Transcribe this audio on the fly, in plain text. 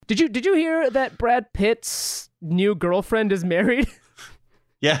Did you hear that Brad Pitt's new girlfriend is married?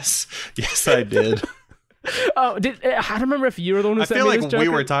 Yes, I did. Oh, I don't remember if you were the one who sent me this. I feel like we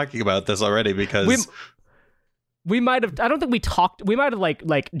were talking about this already because we might have. I don't think we talked. We might have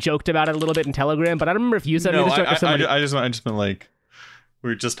like joked about it a little bit in Telegram, but I don't remember if you sent me this joke or somebody. I just been like, we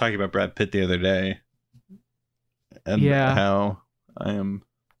were just talking about Brad Pitt the other day, and how I am.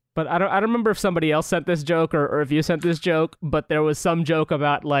 But I don't remember if somebody else sent this joke or if you sent this joke. But there was some joke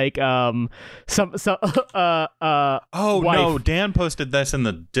about like no, Dan posted this in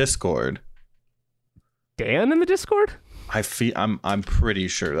the Discord. Dan in the Discord? I'm pretty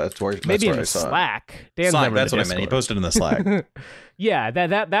sure that's where maybe in the Slack. Dan's Slack, never that's in the what I meant. He Discord. posted in the Slack. Yeah,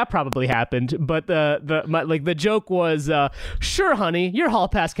 that probably happened. But the joke was, sure, honey, your hall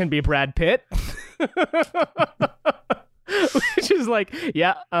pass can be Brad Pitt. Which is like,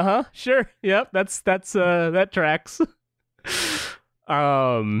 yeah, sure, yep, that's that tracks.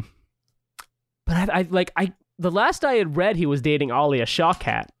 But I the last I had read, he was dating Alia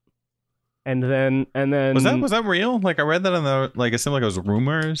Shawkat. And then was that real? Like I read that on the it seemed like it was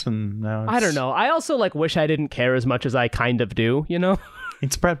rumors, and now I don't know. I also wish I didn't care as much as I kind of do, you know?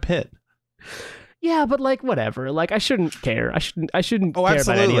 It's Brad Pitt. Yeah, but whatever. I shouldn't care. I shouldn't care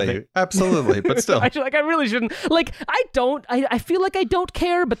about any of it. Absolutely, but still. I really shouldn't. I don't. I feel like I don't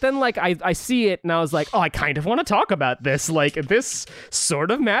care, but then I see it and I was like, oh, I kind of want to talk about this. This sort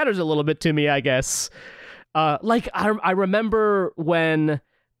of matters a little bit to me, I guess. I remember when.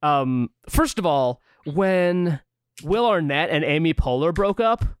 First of all, when Will Arnett and Amy Poehler broke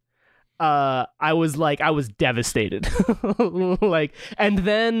up, I was devastated. And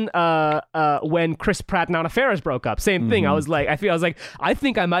then when Chris Pratt and Anna Faris broke up, same thing. Mm-hmm. I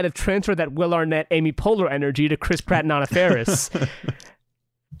think I might have transferred that Will Arnett, Amy Poehler energy to Chris Pratt and Anna Faris.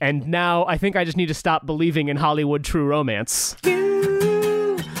 And now I think I just need to stop believing in Hollywood true romance.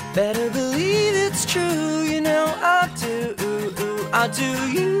 You better believe it's true, you know I do. I do.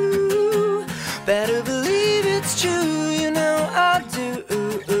 You better believe it's true, you know I do.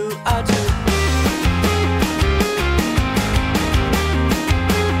 I do.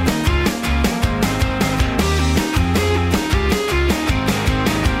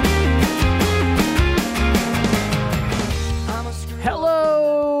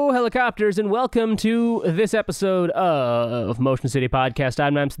 Hello, helicopters, and welcome to this episode of Motion City Podcast.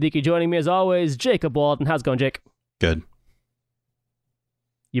 I'm Naim Siddiqui. Joining me as always, Jacob Walden. How's it going, Jake? Good.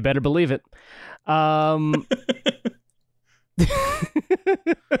 You better believe it.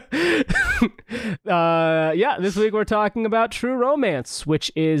 This week we're talking about True Romance, which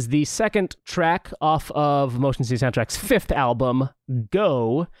is the second track off of Motion City Soundtrack's fifth album,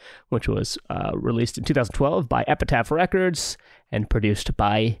 Go, which was released in 2012 by Epitaph Records and produced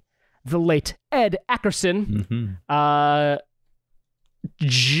by the late Ed Ackerson. Mm-hmm.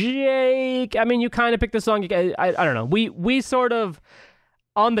 Jake, I mean, you kind of picked the song. I don't know. We sort of...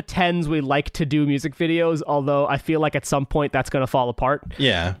 On the 10s, we like to do music videos, although I feel like at some point that's going to fall apart.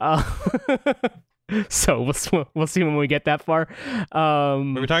 Yeah. So we'll see when we get that far.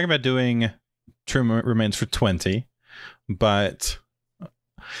 We were talking about doing True Romance for 20, but,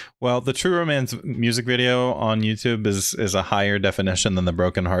 well, the True Romance music video on YouTube is a higher definition than the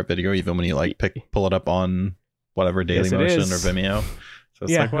Broken Heart video, even when you pull it up on whatever Dailymotion or Vimeo. So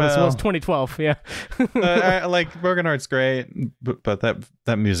it's it was 2012. Yeah, I Broken Heart's great, but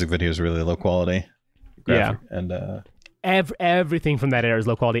that music video is really low quality. Yeah, and everything from that era is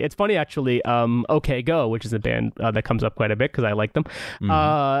low quality. It's funny actually. OK Go, which is a band that comes up quite a bit because I like them,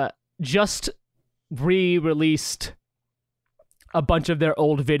 just re-released a bunch of their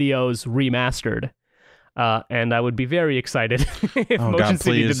old videos remastered. And I would be very excited if Motion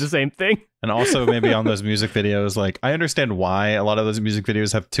City did the same thing. And also maybe on those music videos, I understand why a lot of those music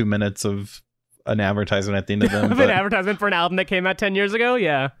videos have 2 minutes of an advertisement at the end of them. An advertisement for an album that came out 10 years ago?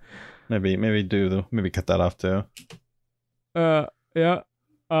 Yeah. Maybe cut that off too. Yeah.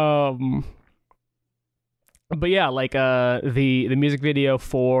 But yeah, the music video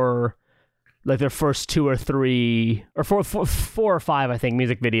for their first 2 or 3 or 4 or 5, I think,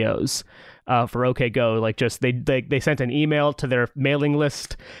 music videos for OK Go, they sent an email to their mailing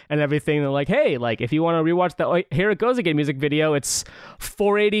list and everything. They're like, hey, if you want to rewatch the Here It Goes Again music video, it's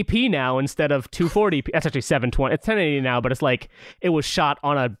 480p now instead of 240p. That's actually 720. It's 1080 now, but it's it was shot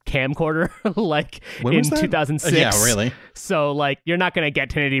on a camcorder in 2006. Yeah, really. So you're not gonna get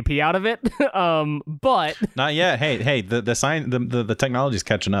 1080p out of it. But not yet. Hey, the technology's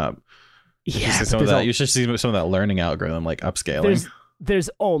catching up. Yeah, you should see some of that learning algorithm upscaling.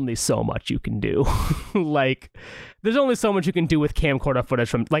 there's only so much you can do. Like, there's only so much you can do with camcorder footage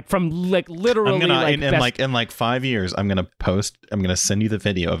from literally. I'm gonna like in like 5 years, I'm gonna send you the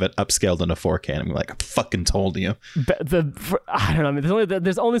video of it upscaled into 4K, and I'm like, I fucking told you. I don't know. I mean,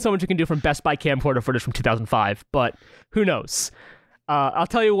 there's only so much you can do from Best Buy camcorder footage from 2005, but who knows? I'll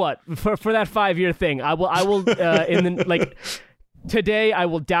tell you what. For that 5-year thing, I will today I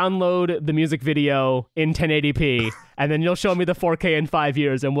will download the music video in 1080p, and then you'll show me the 4K in 5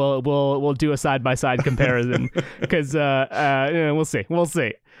 years, and we'll do a side-by-side comparison, because we'll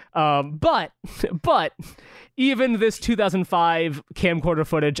see. But even this 2005 camcorder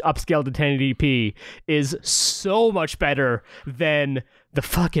footage upscaled to 1080p is so much better than the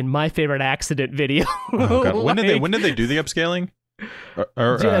fucking My Favorite Accident video. Oh, God. When did they do the upscaling?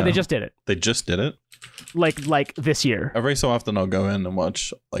 They just did it. They just did it? Like this year. Every so often I'll go in and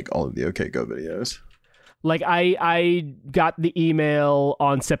watch like all of the OK Go videos. Like I got the email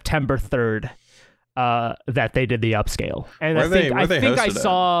on September 3rd that they did the upscale. And I think I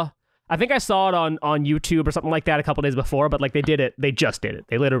saw it on YouTube or something like that a couple days before, but like they just did it.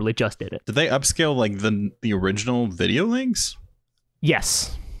 They literally just did it. Did they upscale like the original video links?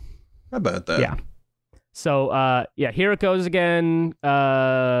 Yes. How about that? Yeah. So here it goes again.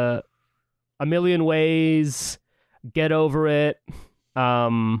 A Million Ways, Get Over It,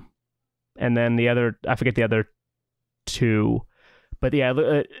 and then I forget the other two, but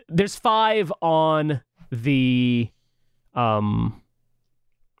yeah, there's 5 on the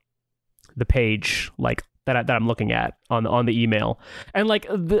page like that I'm looking at on the email, and like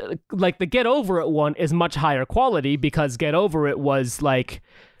the Get Over It one is much higher quality because Get Over It was like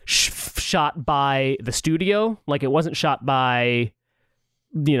shot by the studio, like it wasn't shot by,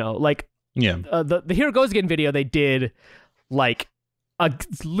 like. Yeah. The Here It Goes Again video they did like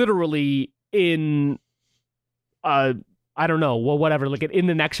literally in I don't know, well, whatever, like in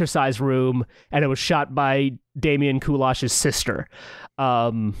an exercise room, and it was shot by Damian Kulash's sister.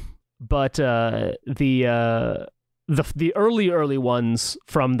 But the early ones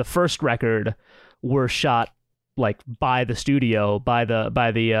from the first record were shot like by the studio, by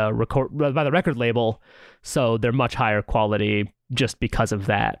the record label, so they're much higher quality just because of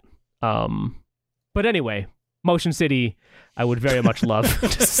that. But anyway, Motion City, I would very much love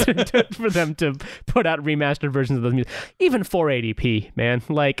for them to put out remastered versions of those music, even 480p, man.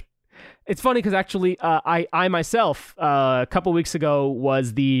 Like, it's funny because actually, I myself, a couple weeks ago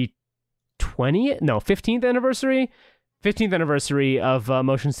was the 15th anniversary of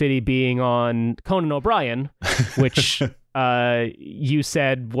Motion City being on Conan O'Brien, which you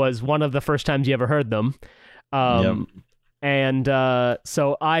said was one of the first times you ever heard them. Yep. And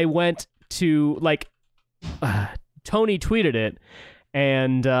so I went to, Tony tweeted it,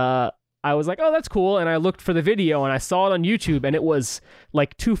 and I was like, oh, that's cool. And I looked for the video, and I saw it on YouTube, and it was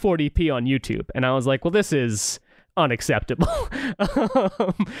like 240p on YouTube. And I was like, well, this is unacceptable.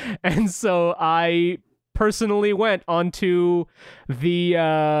 And so I personally went onto the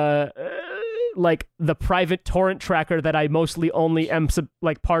private torrent tracker that I mostly only am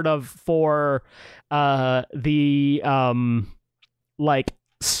part of for the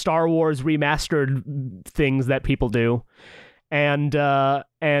Star Wars remastered things that people do, and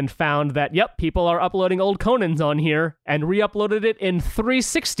found that people are uploading old Conans on here, and re-uploaded it in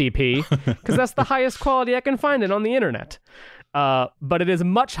 360p because that's the highest quality I can find it on the internet. But it is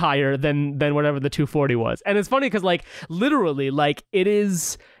much higher than whatever the 240 was, and it's funny because literally it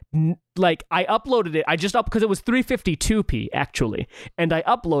is. I uploaded it. I just because it was 352p actually, and I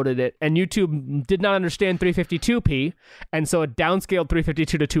uploaded it, and YouTube did not understand 352p, and so it downscaled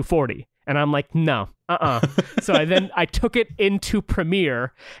 352 to 240, and I'm like, no, So I took it into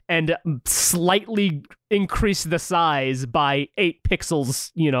Premiere and slightly increased the size by 8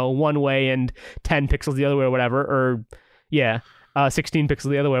 pixels, one way and 10 pixels the other way, or whatever, or 16 pixels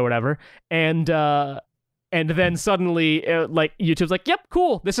the other way, or whatever, and then suddenly, YouTube's like, yep,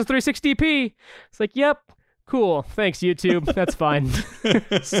 cool, this is 360p. It's like, yep, cool, thanks, YouTube, that's fine.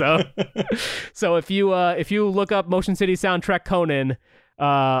 So if you look up Motion City soundtrack Conan,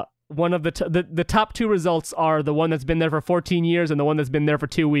 one of the top 2 results are the one that's been there for 14 years and the one that's been there for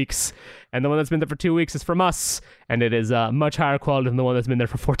 2 weeks. And the one that's been there for 2 weeks is from us, and it is much higher quality than the one that's been there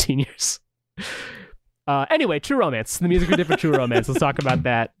for 14 years. Anyway, True Romance, the music video for True Romance. Let's talk about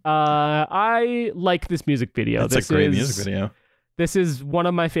that. I like this music video. It's a great music video. This is one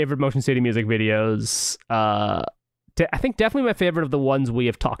of my favorite Motion City music videos. I think definitely my favorite of the ones we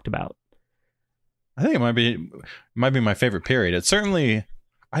have talked about. I think it might be my favorite period. It's certainly,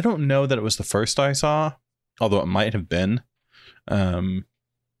 I don't know that it was the first I saw, although it might have been.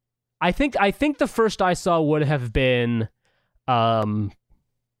 I think the first I saw would have been Her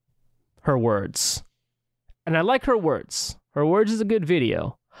Words. And I like Her Words. Her Words is a good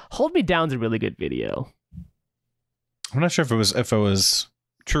video. Hold Me Down's a really good video. I'm not sure if it was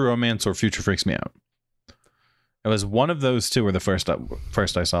True Romance or Future Freaks Me Out. It was one of those two were the first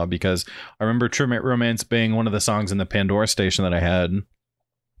I saw, because I remember True Romance being one of the songs in the Pandora station that I had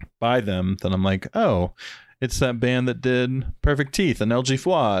by them. Then I'm like, oh, it's that band that did Perfect Teeth and LG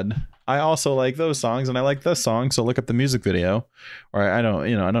Fuad. I also like those songs, and I like this song, so look up the music video. Or I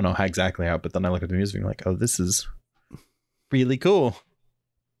don't know how exactly how, but then I look at the music and I'm like, oh, this is really cool.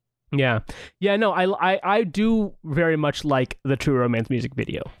 Yeah. No, I do very much like the True Romance music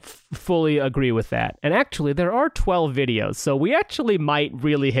video. Fully agree with that. And actually, there are 12 videos, so we actually might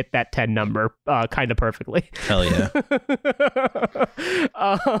really hit that 10 number kind of perfectly. Hell yeah.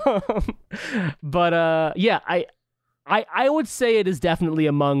 But yeah, I would say it is definitely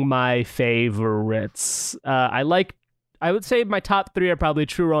among my favorites. I would say my top 3 are probably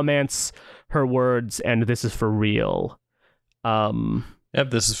True Romance, Her Words, and This Is For Real. Yep,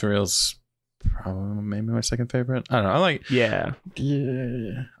 This Is For Real's probably maybe my second favorite. I don't know.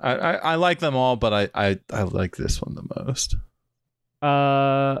 I like them all, but I like this one the most.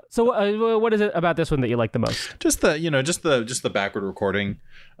 So what is it about this one that you like the most? Just the backward recording.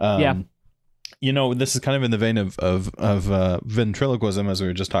 This is kind of in the vein of ventriloquism, as we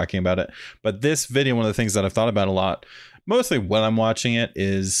were just talking about it. But this video, one of the things that I've thought about a lot, mostly when I'm watching it,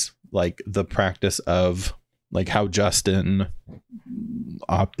 is like the practice of like how Justin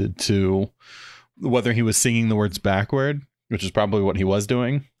opted to, whether he was singing the words backward, which is probably what he was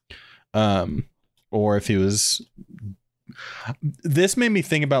doing, or if he was. This made me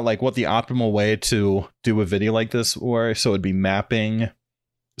think about like what the optimal way to do a video like this were. So it'd be mapping.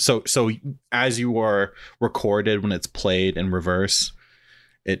 So as you are recorded, when it's played in reverse,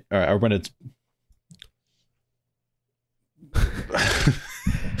 or when it's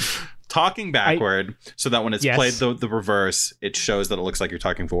talking backward, so that when it's played the reverse, it shows that it looks like you're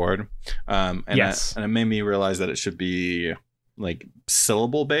talking forward. And it made me realize that it should be like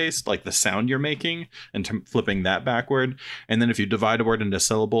syllable based, like the sound you're making, and flipping that backward. And then if you divide a word into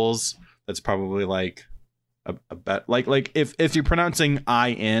syllables, that's probably like a bet. Like if you're pronouncing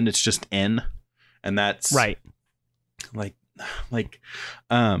I-N, it's just N, and that's right. Like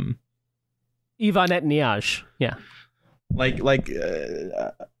Yvonne Niage, yeah. Like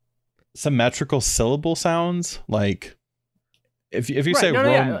symmetrical syllable sounds, like if you right, say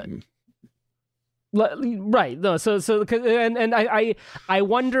right, no, so and I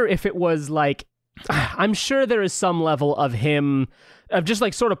wonder if it was like, I'm sure there is some level of him of just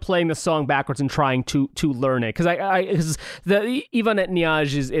like sort of playing the song backwards and trying to learn it, because the Yvonne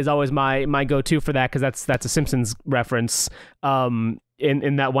Niage is always my go-to for that, because that's a Simpsons reference in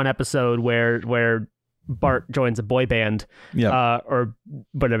that one episode where Bart joins a boy band, or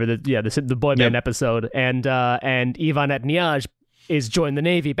whatever, the boy band episode, and Yvonne Niage is join the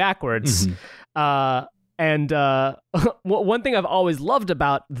Navy backwards. And one thing I've always loved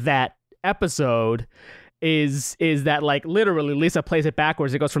about that episode is that like literally Lisa plays it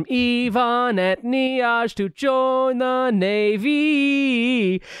backwards. It goes from Yvonne Niage to join the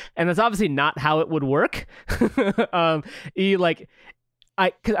Navy, and that's obviously not how it would work.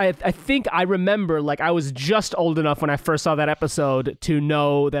 I think I remember, like, I was just old enough when I first saw that episode to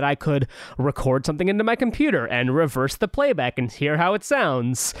know that I could record something into my computer and reverse the playback and hear how it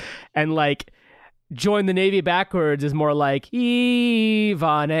sounds. And like, join the Navy backwards is more like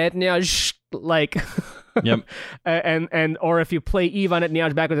Yvonne Niage, like, yep. and or if you play Yvonne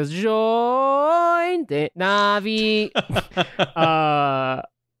Niage backwards, it's join the Navy.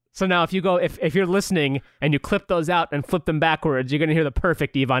 So now if you go, if you're listening and you clip those out and flip them backwards, you're going to hear the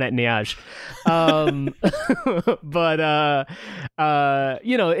perfect Yvonne Niage. But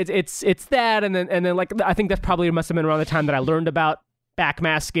it's that. And then like, I think that probably must've been around the time that I learned about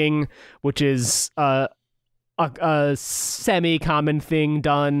backmasking, which is, a semi-common thing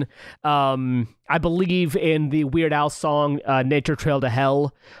done. I believe in the Weird Al song Nature Trail to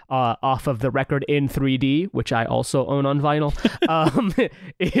Hell, off of the record In 3D, which I also own on vinyl,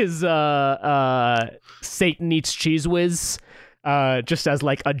 is Satan Eats Cheese Whiz, just as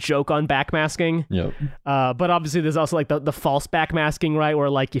like a joke on backmasking. Yep. But obviously there's also like the false backmasking, right?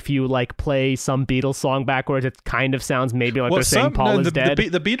 Where like if you like play some Beatles song backwards, it kind of sounds maybe like they're saying Paul is dead.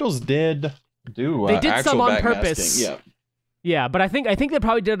 The Beatles did do they did some on purpose. Yeah, but I think they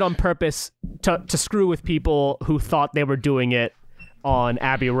probably did it on purpose to screw with people who thought they were doing it on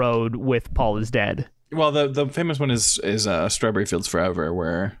Abbey Road with Paul is Dead. Well, the famous one is Strawberry Fields Forever,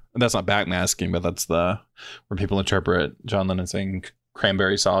 where that's not backmasking, but that's where people interpret John Lennon saying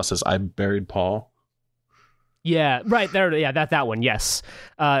cranberry sauce as I buried Paul. Yeah, right there. Yeah, that one. Yes.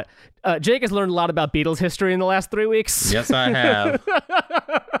 Jake has learned a lot about Beatles history in the last 3 weeks. Yes, I have.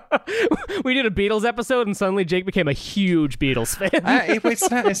 We did a Beatles episode, and suddenly Jake became a huge Beatles fan.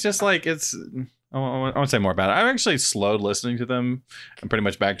 It's just like I want to say more about it. I'm actually slowed listening to them. I'm pretty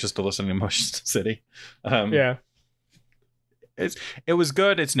much back just to listening to Motion City. Yeah. It was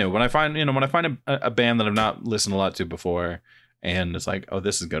good. It's new. When I find a band that I've not listened a lot to before, and it's like, oh,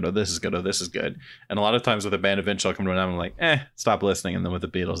 this is good, oh, this is good, oh, this is good. And a lot of times with a band, eventually I'll come to an album, I'm like, stop listening. And then with the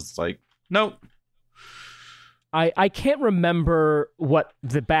Beatles, it's like, nope. I can't remember what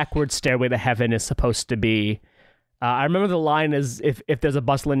the backwards Stairway to Heaven is supposed to be. I remember the line is, if there's a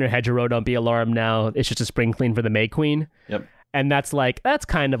bustle in your hedgerow, don't be alarmed now. It's just a spring clean for the May Queen. Yep. And that's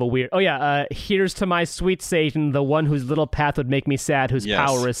kind of a weird... Oh, yeah. Here's to my sweet Satan, the one whose little path would make me sad, whose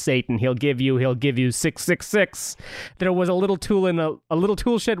power is Satan. He'll give you 666. There was a little tool in a little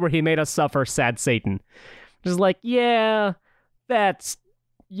tool shed where he made us suffer, sad Satan. Just like, yeah, that's...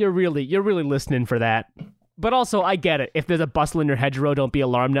 You're really listening for that. But also, I get it. If there's a bustle in your hedgerow, don't be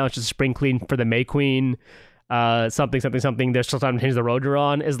alarmed now. It's just spring clean for the May Queen. Something, there's still time to change the road you're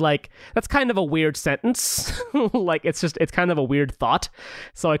on, is like, that's kind of a weird sentence. Like, it's kind of a weird thought.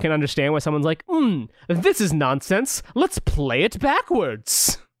 So I can understand why someone's like, this is nonsense. Let's play it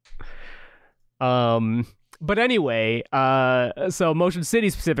backwards. But anyway, so Motion City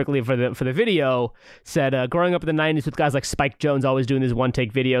specifically for the video said, growing up in the 90s with guys like Spike Jonze always doing these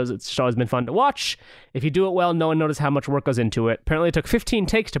one-take videos, it's always been fun to watch. If you do it well, no one notices how much work goes into it. Apparently it took 15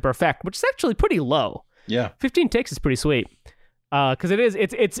 takes to perfect, which is actually pretty low. Yeah, 15 takes is pretty sweet. Because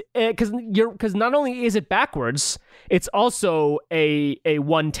because not only is it backwards, it's also a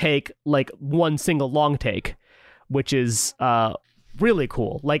one take, like one single long take, which is really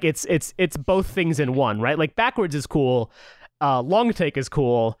cool. Like it's both things in one, right? Like backwards is cool, long take is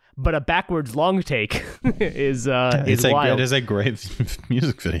cool, but a backwards long take is wild. It is a great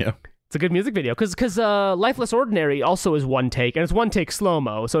music video. It's a good music video because Lifeless Ordinary also is one take, and it's one take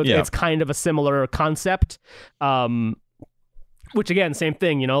slow-mo, so it's kind of a similar concept. Which again, same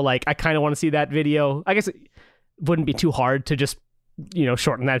thing, like I kind of want to see that video. I guess it wouldn't be too hard to just,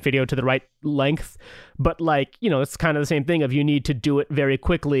 shorten that video to the right length, but like, it's kind of the same thing of you need to do it very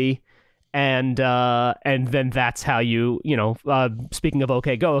quickly, and then that's how you, speaking of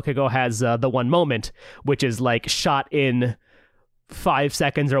OK Go has the one moment, which is like shot in 5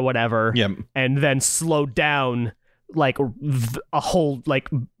 seconds or whatever, and then slowed down like a whole, like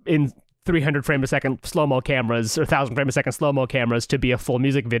in 300 frame a second slow-mo cameras or 1,000 frame a second slow-mo cameras to be a full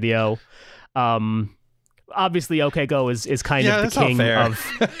music video. Obviously OK Go is kind of the king of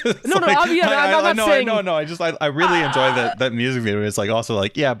I'm not saying I really enjoy that music video. It's like also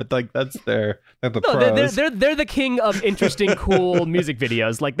like, but like that's they're the pros. They're the king of interesting cool music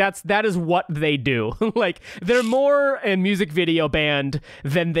videos. Like that is what they do. Like they're more a music video band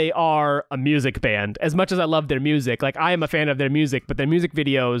than they are a music band. As much as I love their music, like I am a fan of their music, but their music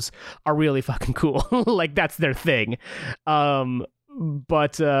videos are really fucking cool. Like that's their thing.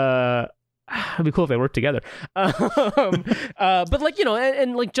 It'd be cool if they worked together. But like,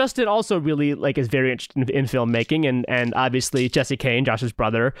 and like Justin also really like is very interested in filmmaking, and obviously Jesse Kane, Josh's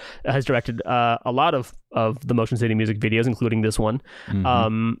brother, has directed a lot of the Motion City music videos, including this one.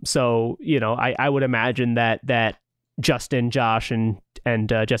 Mm-hmm. So, I would imagine that Justin, Josh, and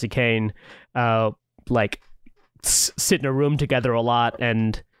Jesse Kane like sit in a room together a lot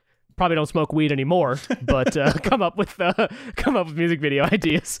and probably don't smoke weed anymore, but come up with music video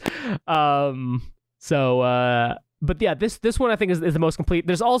ideas. But yeah, this one I think is the most complete.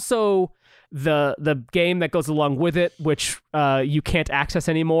 There's also the game that goes along with it, which you can't access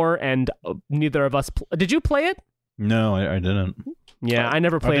anymore, and neither of us. Did you play it? No, I didn't. Yeah, I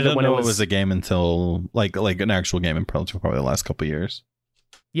never played it when it was a game until like an actual game in probably the last couple of years.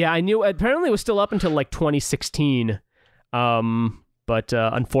 Yeah, I knew. Apparently, it was still up until like 2016. But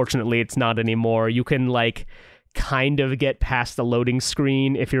unfortunately, it's not anymore. You can like kind of get past the loading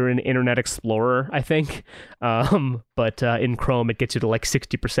screen if you're in Internet Explorer, I think. But in Chrome, it gets you to like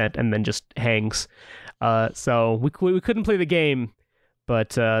 60% and then just hangs. So we couldn't play the game,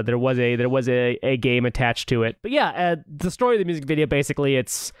 but there was a game attached to it. But yeah, the story of the music video, basically,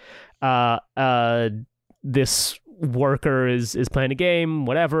 it's this worker is playing a game,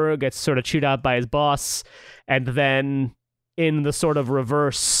 whatever, gets sort of chewed out by his boss, and then in the sort of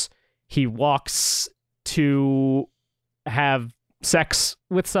reverse, he walks to have sex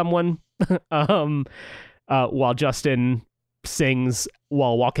with someone while Justin sings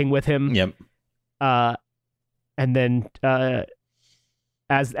while walking with him. Yep. And then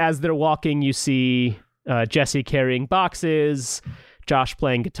as they're walking, you see Jesse carrying boxes, Josh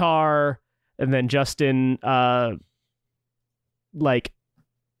playing guitar, Justin like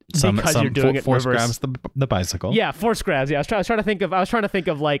because you're doing it in force reverse. grabs the bicycle. Yeah, force grabs. Yeah, I was trying to think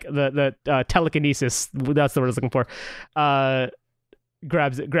of like the telekinesis. That's the word I was looking for.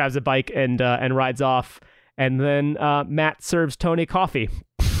 Grabs a bike and rides off, and then Matt serves Tony coffee,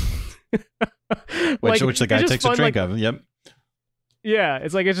 which the guy takes a drink of. Yep. Yeah,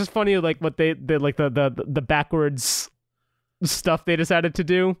 it's just funny like what they like the backwards stuff they decided to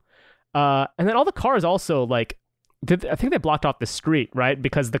do, and then all the cars also like. I think they blocked off the street, right?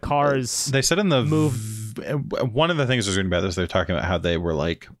 Because the cars. They said in the move. One of the things I was reading about this, they're talking about how they were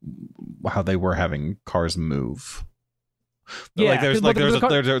having cars move. Yeah, there's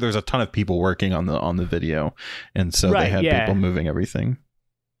a ton of people working on the video, and so they had people moving everything.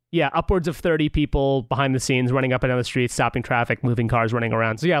 Yeah, upwards of 30 people behind the scenes running up and down the street, stopping traffic, moving cars, running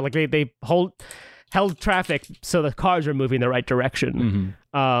around. So yeah, like they held traffic so the cars are moving the right direction.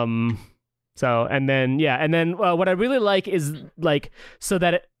 Mm-hmm. So and then what I really like is like so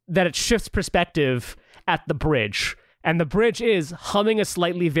that it shifts perspective at the bridge, and the bridge is humming a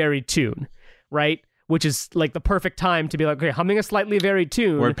slightly varied tune, right? Which is like the perfect time to be like, okay, humming a slightly varied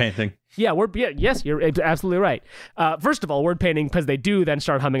tune. Word painting. Yeah, yes, you're absolutely right. First of all, word painting, because they do then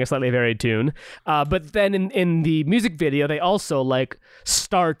start humming a slightly varied tune. But then in the music video, they also like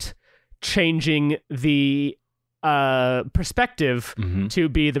start changing the perspective to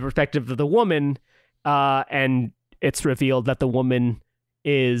be the perspective of the woman, and it's revealed that the woman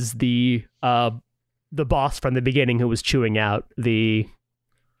is the boss from the beginning who was chewing out the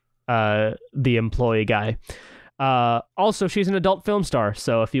employee guy. Also, she's an adult film star,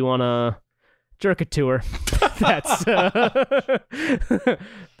 so if you want to jerk it to her, that's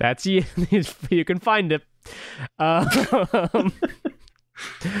you can find it.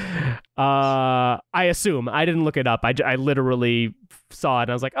 I assume. I didn't look it up. I literally saw it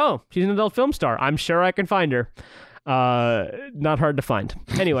and I was like, oh, she's an adult film star. I'm sure I can find her. Not hard to find.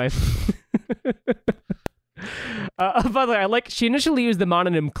 Anyway. By the way, she initially used the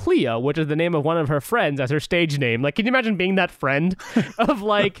mononym Cleo, which is the name of one of her friends, as her stage name. Like, can you imagine being that friend of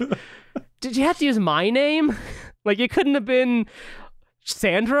like, did you have to use my name? Like, you couldn't have been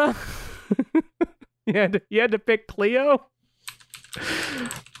Sandra? you had to pick Cleo?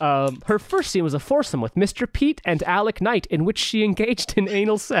 Her first scene was a foursome with Mr. Pete and Alec Knight, in which she engaged in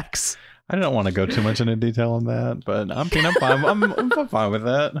anal sex. I don't want to go too much into detail on that, but I'm fine. I'm fine with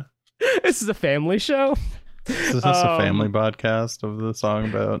that. This is a family show. This is a family podcast of the song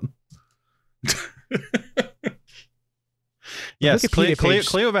about. Yes,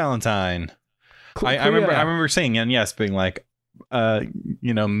 Cleo Valentine. I remember seeing and yes, being like,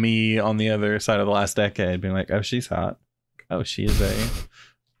 me on the other side of the last decade, being like, oh, she's hot. Oh, she is a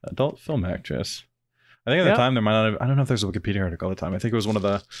adult film actress. I think at the time there might not have, I don't know if there's a Wikipedia article at the time. I think it was one of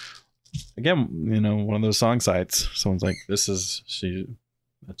the, again, one of those song sites. Someone's like, this is she,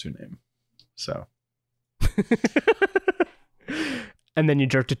 that's her name. So. And then you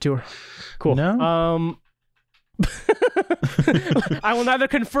jerked it to her. Cool. No. I will neither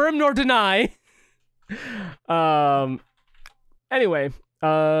confirm nor deny. Anyway.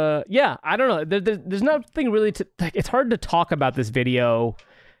 Yeah, I don't know. There's nothing really to like. It's hard to talk about this video.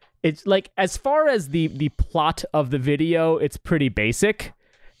 It's like, as far as the plot of the video, it's pretty basic.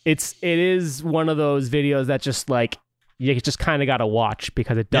 It is one of those videos that just like you just kind of got to watch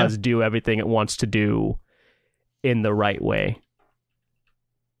because it does do everything it wants to do in the right way.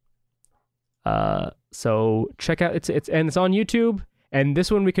 So check out it's on YouTube, and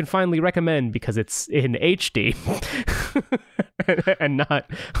this one we can finally recommend because it's in HD. And not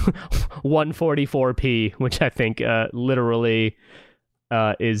 144p, which I think literally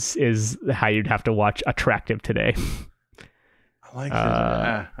is how you'd have to watch Attractive Today. I like it.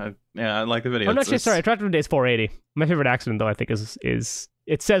 I like the video. I'm not sorry. Attractive Today is 480. My favorite accident, though, I think is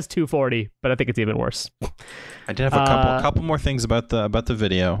it says 240, but I think it's even worse. I did have a couple more things about the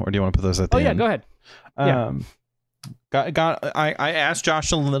video, or do you want to put those at the end? Oh yeah, go ahead. I asked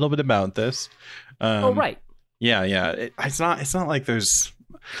Josh a little bit about this. Oh right. Yeah. It's not like there's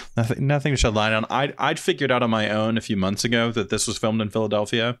nothing to shed light on. I'd figured out on my own a few months ago that this was filmed in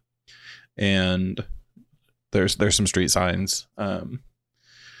Philadelphia, and there's some street signs.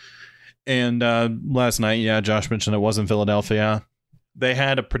 And last night, Josh mentioned it was in Philadelphia. They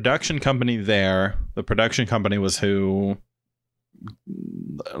had a production company there. The production company was who.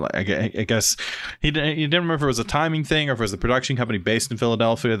 I guess he didn't remember if it was a timing thing or if it was the production company based in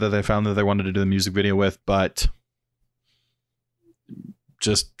Philadelphia that they found that they wanted to do the music video with, but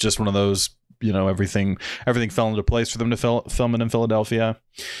just one of those, everything fell into place for them to film it in Philadelphia.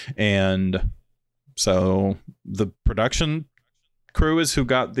 And so the production crew is who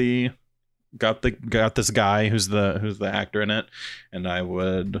got the got this guy who's the actor in it, and I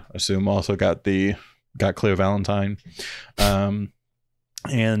would assume also got Cleo Valentine.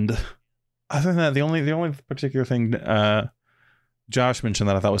 And other than that, the only particular thing Josh mentioned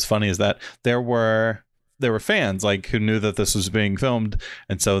that I thought was funny is that there were fans like who knew that this was being filmed,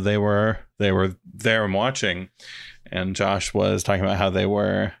 and so they were there and watching. And Josh was talking about how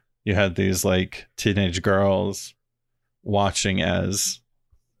you had these like teenage girls watching as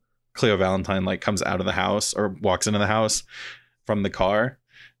Cleo Valentine like comes out of the house or walks into the house from the car,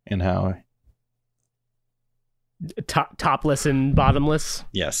 and how topless and bottomless.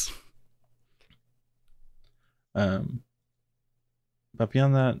 Yes. But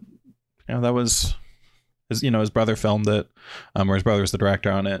beyond that, that was his brother filmed it, or his brother was the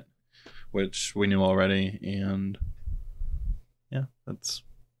director on it, which we knew already, and yeah,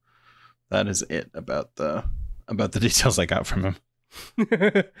 that is it about the details I got from him.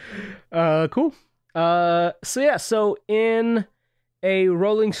 Cool. So in a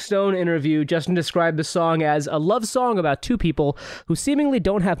Rolling Stone interview, Justin described the song as a love song about two people who seemingly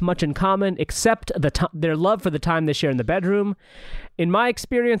don't have much in common except their love for the time they share in the bedroom. In my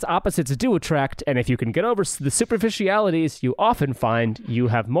experience, opposites do attract, and if you can get over the superficialities, you often find you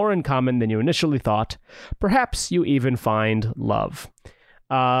have more in common than you initially thought. Perhaps you even find love.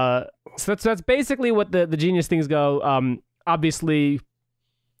 So that's basically what the Genius things go. Obviously,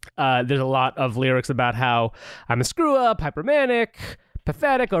 there's a lot of lyrics about how I'm a screw-up, hypermanic,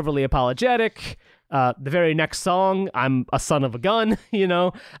 pathetic, overly apologetic. The very next song, I'm a son of a gun,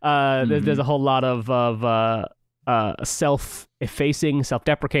 There's a whole lot of self-effacing,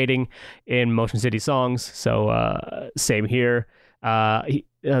 self-deprecating in Motion City songs. So same here.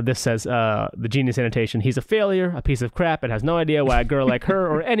 This says, the Genius annotation, he's a failure, a piece of crap, and has no idea why a girl like her,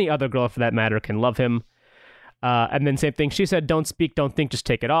 or any other girl for that matter, can love him. And then same thing. She said, don't speak, don't think, just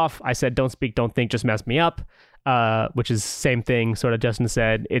take it off. I said, don't speak, don't think, just mess me up. Which is same thing. Sort of Justin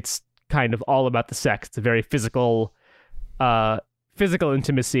said, it's kind of all about the sex. It's a very physical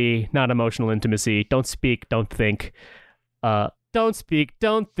intimacy, not emotional intimacy. Don't speak, don't think. Don't speak,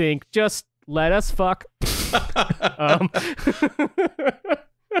 don't think, just let us fuck.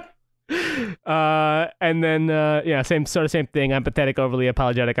 And then same thing. I'm pathetic, overly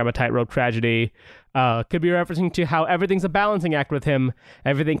apologetic. I'm a tightrope tragedy. Could be referencing to how everything's a balancing act with him.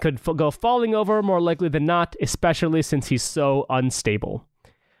 Everything could go falling over more likely than not, especially since he's so unstable.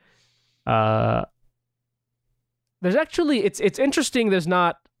 There's actually it's interesting. There's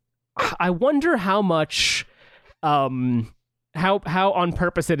not. I wonder how much, how on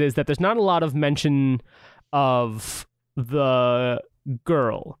purpose it is that there's not a lot of mention of the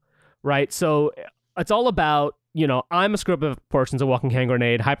girl. Right, so it's all about, I'm a screw-up of portions, a walking hand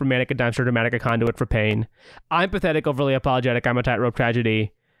grenade, hypermanic, a dumpster, dramatic, a conduit for pain. I'm pathetic, overly apologetic, I'm a tightrope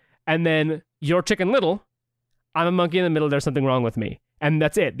tragedy. And then you're Chicken Little, I'm a monkey in the middle, there's something wrong with me. And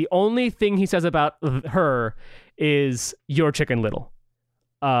that's it. The only thing he says about her is you're Chicken Little.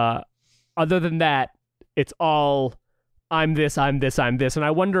 Other than that, it's all I'm this, I'm this, I'm this. And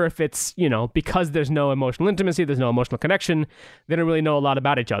I wonder if it's, because there's no emotional intimacy, there's no emotional connection, they don't really know a lot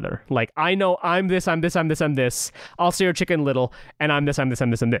about each other. Like, I know I'm this, I'm this, I'm this, I'm this. I'll say you're Chicken Little, and I'm this, I'm this, I'm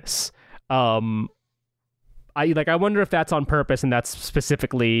this, I'm this. I wonder if that's on purpose and that's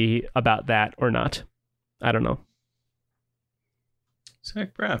specifically about that or not. I don't know.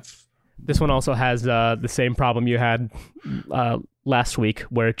 Zach Braff. This one also has the same problem you had last week,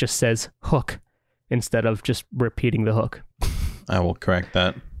 where it just says hook instead of just repeating the hook. I will correct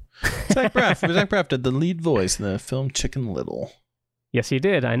that. Zach Braff did the lead voice in the film Chicken Little. Yes, he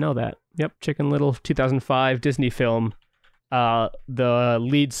did. I know that. Yep, Chicken Little, 2005 Disney film. The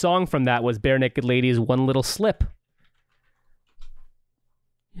lead song from that was Bare Naked Ladies' One Little Slip.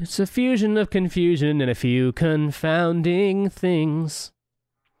 It's a fusion of confusion and a few confounding things.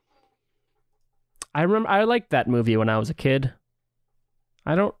 I liked that movie when I was a kid.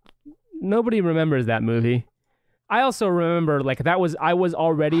 Nobody remembers that movie. I also remember I was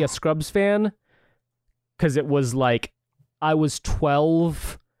already a Scrubs fan because it was I was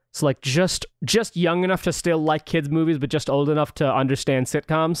 12, so just young enough to still like kids movies, but just old enough to understand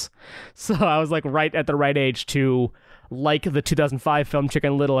sitcoms. So I was right at the right age to like the 2005 film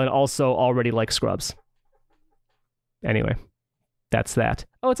Chicken Little and also already like Scrubs. Anyway, that's that.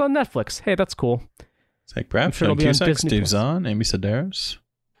 Oh, it's on Netflix. Hey, that's cool. Zach Braff, John Cusack, Steve Zahn, Amy Sedaris.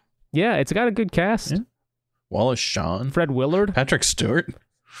 Yeah, it's got a good cast. Yeah. Wallace Shawn. Fred Willard. Patrick Stewart.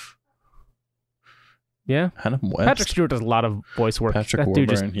 Yeah. Adam West. Patrick Stewart does a lot of voice work. Patrick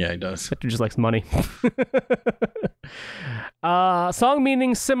Warburton. Yeah, he does. That dude just likes money. Song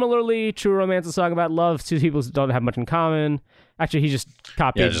meaning similarly, True Romance, a song about love, two people who don't have much in common. Actually, he just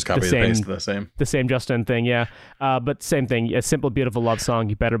copied, just copy and paste the same Justin thing, yeah. But same thing. A simple, beautiful love song.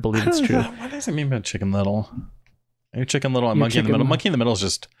 You better believe it's true. What does it mean by Chicken Little? Are you Chicken Little and Monkey in the Middle? Monkey in the Middle is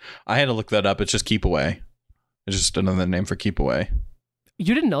just. I had to look that up. It's just Keep Away. It's just another name for Keep Away.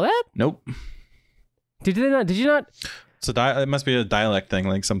 You didn't know that? Nope. Did you not? It must be a dialect thing,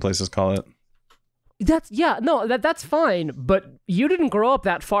 like some places call it. That's fine, but you didn't grow up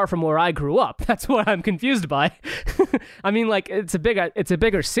that far from where I grew up. That's what I'm confused by. I mean, like it's a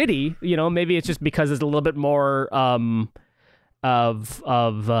bigger city, you know, maybe it's just because there's a little bit more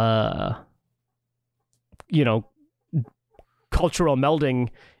you know, cultural melding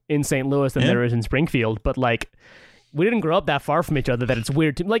in St. Louis than there is in Springfield, but like we didn't grow up that far from each other that it's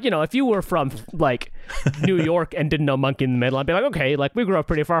weird to, like, you know, if you were from like New York and didn't know Monkey in the Middle, I'd be like, okay, like we grew up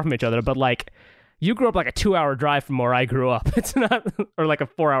pretty far from each other, but like you grew up like a 2-hour drive from where I grew up. It's not, or like a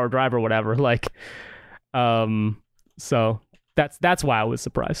 4-hour drive or whatever. Like, so that's why I was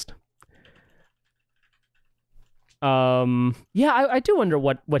surprised. I do wonder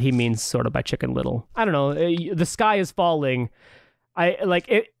what he means sort of by Chicken Little. I don't know. The sky is falling. I like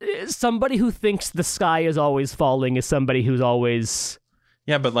it. Somebody who thinks the sky is always falling is somebody who's always.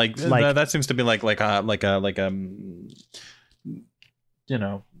 Yeah, but like that seems to be like you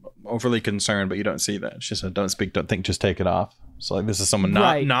know, overly concerned, but you don't see that. She said, "Don't speak, don't think, just take it off." So like, this is someone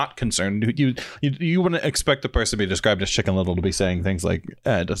not concerned. You wouldn't expect the person to be described as Chicken Little to be saying things like,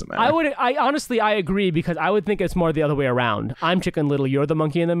 "It doesn't matter." I honestly agree, because I would think it's more the other way around. I'm Chicken Little, you're the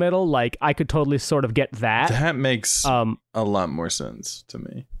monkey in the middle. Like I could totally sort of get that. That makes a lot more sense to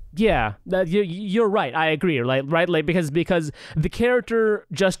me. Yeah, you're right. I agree. Like because the character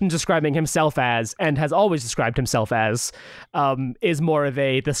Justin describing himself as, and has always described himself as, is more of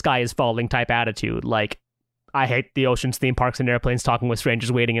a the sky is falling type attitude. Like, I hate the oceans, theme parks, and airplanes. Talking with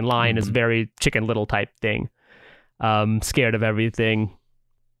strangers waiting in line is very Chicken Little type thing. Scared of everything.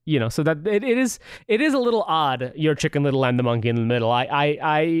 You know, so that it is a little odd. You're Chicken Little and the monkey in the middle.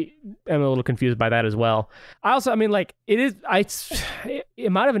 I am a little confused by that as well. I mean, like it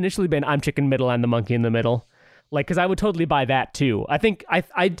might have initially been I'm Chicken Middle and the monkey in the middle, like because I would totally buy that too. I think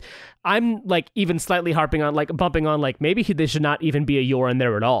I'm like even slightly bumping on like maybe there should not even be a you're in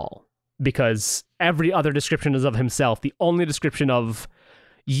there at all, because every other description is of himself. The only description of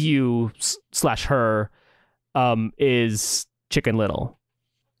you / her is Chicken Little.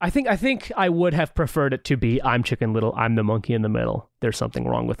 I think I would have preferred it to be I'm Chicken Little, I'm the monkey in the middle. There's something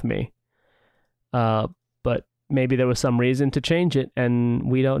wrong with me. But maybe there was some reason to change it, and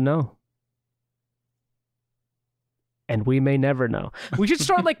we don't know. And we may never know. We should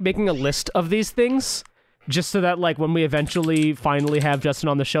start like making a list of these things, just so that like when we eventually finally have Justin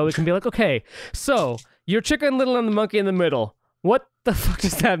on the show, we can be like, okay, so you're Chicken Little and the monkey in the middle. What the fuck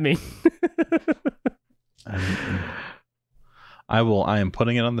does that mean? I am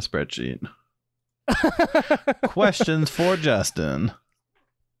putting it on the spreadsheet. Questions for Justin.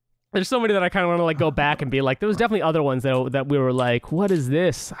 There's so many that I kind of want to like go back and be like, there was definitely other ones that we were like, what is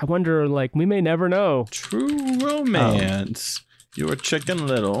this? I wonder, like, we may never know. True romance. You are Chicken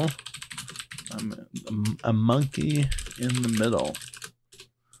Little. I'm a monkey in the middle.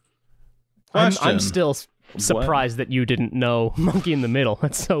 I'm still surprised that you didn't know Monkey in the Middle.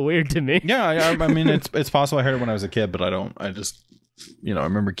 That's so weird to me. Yeah, I mean, it's possible I heard it when I was a kid, but I just, you know, I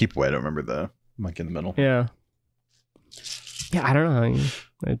remember Keep Away. I don't remember the Monkey in the Middle. Yeah, I don't know.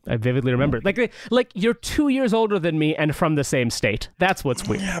 I vividly remember. Like you're 2 years older than me and from the same state. That's what's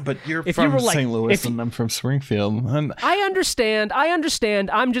weird. Yeah, but you're from St. Louis and I'm from Springfield. I understand.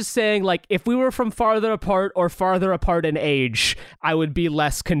 I'm just saying, like, if we were from farther apart or farther apart in age, I would be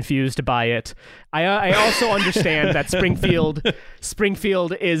less confused by it. I also understand that Springfield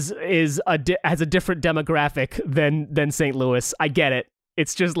has a different demographic than St. Louis. I get it.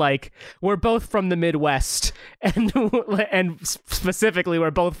 It's just like we're both from the Midwest, and specifically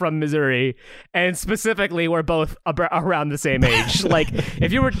we're both from Missouri, and specifically we're both around the same age. Like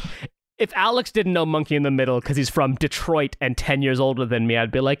if Alex didn't know Monkey in the Middle because he's from Detroit and 10 years older than me,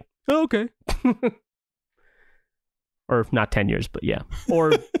 I'd be like, oh, okay. Or not 10 years, but yeah.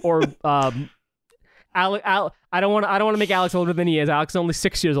 Or I don't want to make Alex older than he is. Alex is only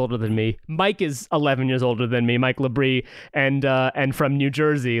 6 years older than me. Mike is 11 years older than me. Mike Labrie, and from New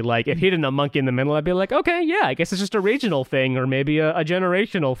Jersey. Like, if he didn't know Monkey in the Middle, I'd be like, okay, yeah, I guess it's just a regional thing or maybe a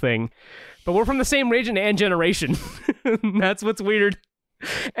generational thing. But we're from the same region and generation. That's what's weird.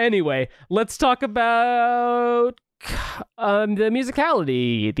 Anyway, let's talk about the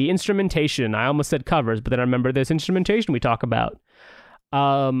musicality, the instrumentation. I almost said covers, but then I remember there's instrumentation we talk about.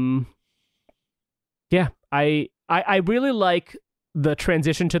 Yeah, I really like the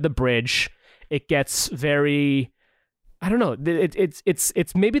transition to the bridge. It gets very I don't know.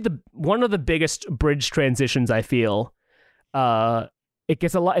 It's maybe one of the biggest bridge transitions I feel. It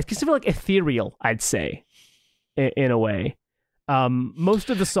gets feel like ethereal, I'd say, in a way. Most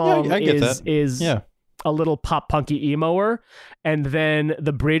of the song is a little pop punky emoer, and then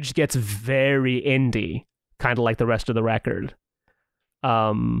the bridge gets very indie, kind of like the rest of the record.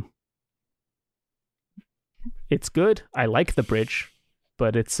 It's good. I like the bridge,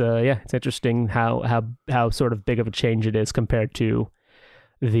 but it's interesting how sort of big of a change it is compared to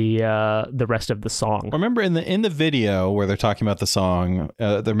the rest of the song. Remember in the video where they're talking about the song,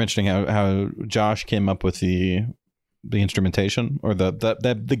 they're mentioning how Josh came up with the instrumentation or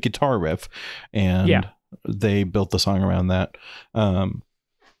the guitar riff, and they built the song around that.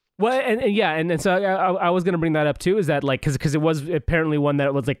 Well, and so I was going to bring that up too, is that like, because it was apparently one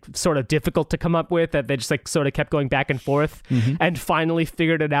that was like sort of difficult to come up with, that they just like sort of kept going back and forth, and finally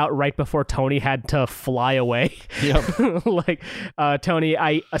figured it out right before Tony had to fly away. Yep. Like Tony,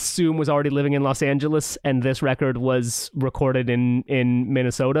 I assume, was already living in Los Angeles, and this record was recorded in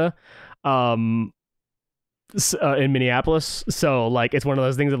Minnesota, in Minneapolis. So like, it's one of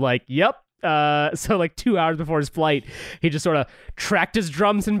those things of like, yep. So like 2 hours before his flight, he just sort of tracked his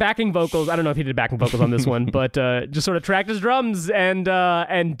drums and backing vocals. I don't know if he did backing vocals on this one, but just sort of tracked his drums and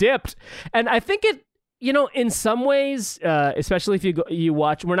dipped. And I think it, in some ways, especially if you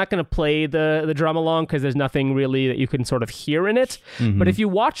watch, we're not going to play the drum along because there's nothing really that you can sort of hear in it. But if you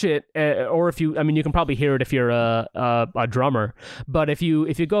watch it, or if you can probably hear it if you're a drummer. But if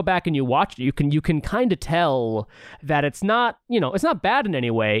you go back and you watch it, you can kind of tell that it's not, it's not bad in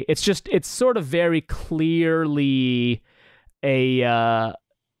any way. It's just, it's sort of very clearly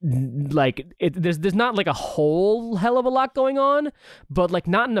there's not like a whole hell of a lot going on, but like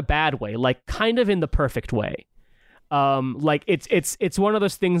not in a bad way, like kind of in the perfect way. Like it's one of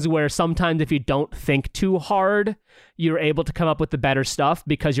those things where sometimes if you don't think too hard, you're able to come up with the better stuff,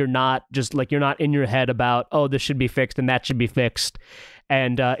 because you're not in your head about, oh, this should be fixed and that should be fixed.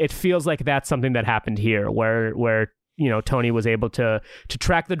 And it feels like that's something that happened here, where Tony was able to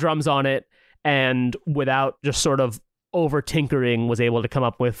track the drums on it, and without just sort of over tinkering, was able to come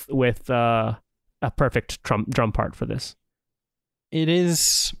up with a perfect drum part for this. It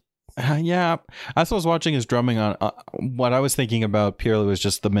is, yeah. As I was watching his drumming on, what I was thinking about purely was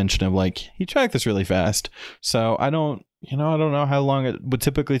just the mention of like, he tracked this really fast. So I don't know how long it would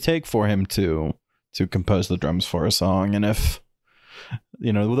typically take for him to compose the drums for a song, and if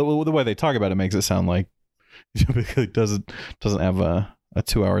the way they talk about it makes it sound like he typically doesn't have a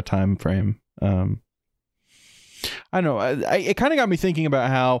 2 hour time frame. I don't know. It kind of got me thinking about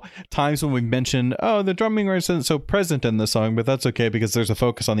how times when we mentioned, oh, the drumming isn't so present in the song, but that's okay because there's a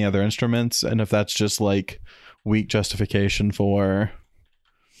focus on the other instruments. And if that's just like weak justification for,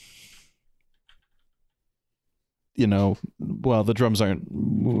 well, the drums aren't,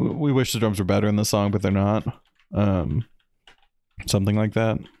 we wish the drums were better in the song, but they're not. Something like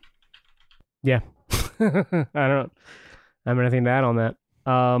that. Yeah. I don't have anything to add on that.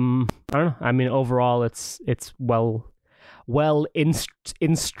 I don't know. I mean, overall, it's well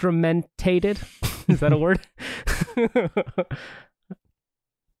instrumentated. Is that a word?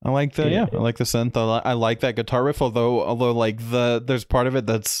 I like the I like the synth. I like that guitar riff. Although like there's part of it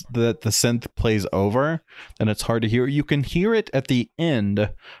that the synth plays over, and it's hard to hear. You can hear it at the end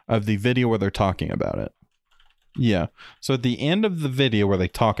of the video where they're talking about it. Yeah. So at the end of the video where they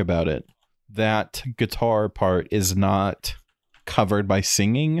talk about it, that guitar part is not covered by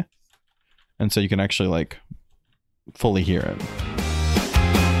singing, and so you can actually like fully hear it.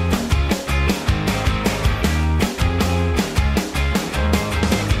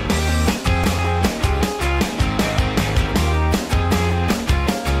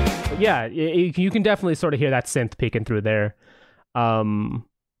 Yeah, you can definitely sort of hear that synth peeking through there. The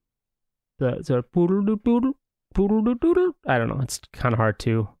sort of I don't know, it's kind of hard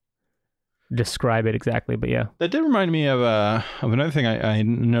to describe it exactly, but yeah. That did remind me of another thing I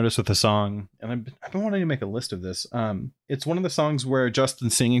noticed with the song, and I've been wanting to make a list of this. It's one of the songs where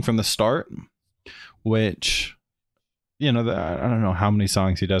Justin's singing from the start, which, I don't know how many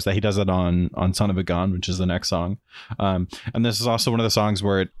songs he does that. He does it on Son of a Gun, which is the next song. And this is also one of the songs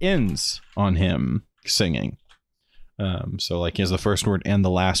where it ends on him singing. So like he has the first word and the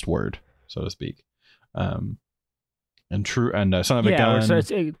last word, so to speak. And Son of a Gun. So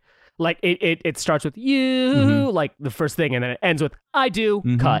like it starts with you, like the first thing, and then it ends with I do,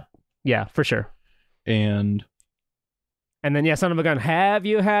 cut. Yeah, for sure. And then Son of a Gun, have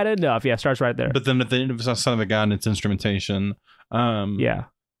you had enough? Yeah, starts right there. But then at the end of Son of a Gun, it's instrumentation. Yeah.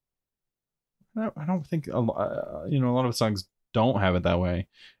 I don't think a lot of songs don't have it that way,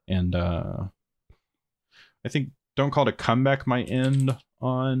 and I think Don't Call It a Comeback might end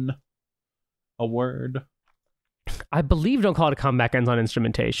on a word. I believe Don't Call It a Comeback ends on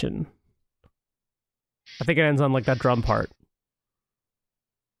instrumentation. I think it ends on like that drum part.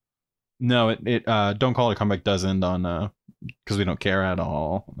 No, it Don't Call It a Comeback does end on Because We Don't Care at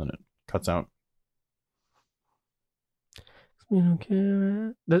All. And then it cuts out. We don't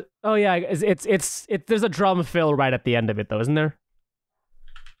care. Oh yeah, it's there's a drum fill right at the end of it though, isn't there?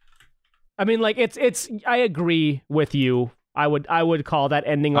 I mean, like it's. I agree with you. I would call that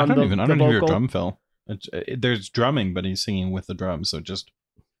ending on the vocal. I don't even hear a drum fill. There's drumming, but he's singing with the drums, so just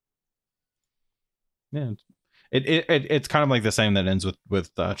yeah. It's kind of like the same that ends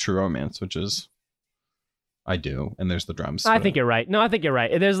with True Romance, which is I do, and there's the drums. I think you're right. No, I think you're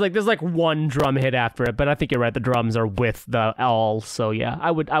right. There's like one drum hit after it, but I think you're right. The drums are with the all, so yeah,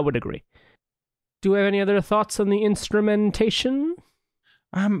 I would agree. Do we have any other thoughts on the instrumentation?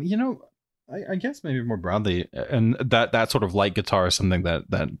 I guess maybe more broadly, and that sort of light guitar is something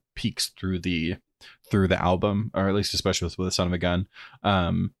that peaks through the album, or at least especially with The Son of a Gun.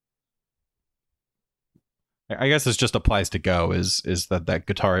 I guess this just applies to Go is that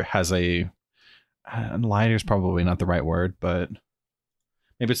guitar has a lighter is probably not the right word, but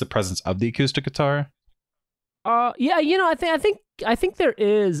maybe it's the presence of the acoustic guitar. Yeah, I think there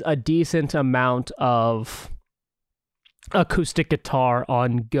is a decent amount of acoustic guitar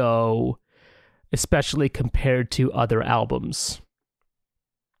on Go, especially compared to other albums.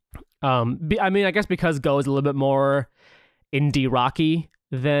 I mean, I guess because Go is a little bit more indie rocky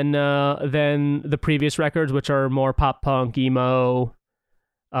than the previous records, which are more pop punk, emo,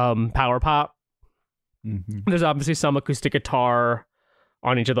 power pop. Mm-hmm. There's obviously some acoustic guitar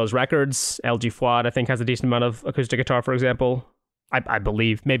on each of those records. LG Fuad, I think, has a decent amount of acoustic guitar, for example. I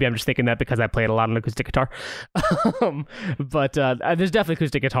believe. Maybe I'm just thinking that because I played a lot on acoustic guitar. But there's definitely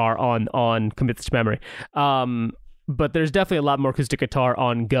acoustic guitar on Commit This to Memory. But there's definitely a lot more acoustic guitar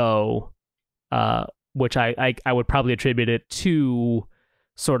on Go, which I would probably attribute it to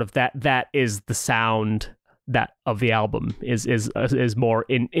sort of that is the sound that of the album is more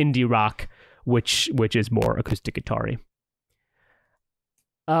in indie rock, which is more acoustic guitar-y.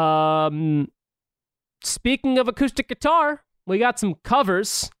 Speaking of acoustic guitar, we got some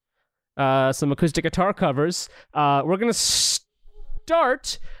covers, some acoustic guitar covers. We're gonna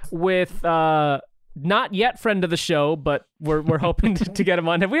start with not yet friend of the show, but we're hoping to get him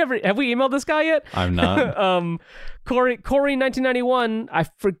on. Have we emailed this guy yet? I'm not. Corey 1991. I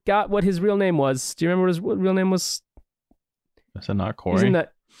forgot what his real name was. Do you remember what his real name was? Is it not Corey? Isn't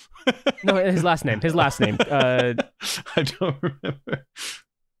that? No, his last name. I don't remember.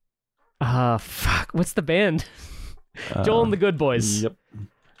 Fuck. What's the band? Joel and the Good Boys. Yep.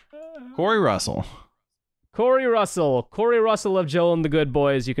 Corey Russell. Corey Russell of Joel and the Good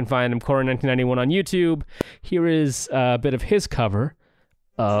Boys. You can find him, Corey 1991 on YouTube. Here is a bit of his cover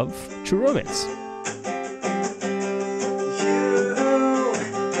of True Romance. You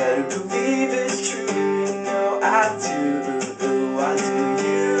better believe it's true, you know I do. I do.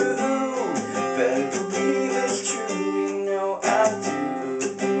 You better believe it's true, you know I do.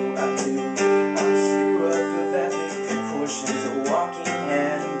 I do. I'm sure of pathetic proportions, a walking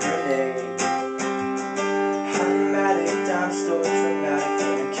hand grenade. Dramatic, I'm so dramatic,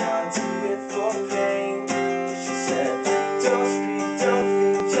 and I can't do it for pain. She said, don't speak, don't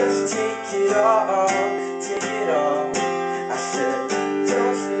think, just take it all, take it all. I said,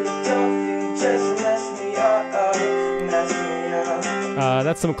 don't speak, don't think, just mess me up, mess me up.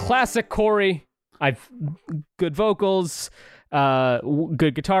 That's some classic Corey. Good vocals,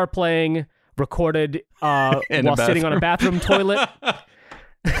 good guitar playing, recorded while sitting on a bathroom toilet.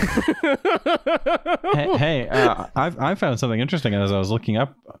 hey, I found something interesting as I was looking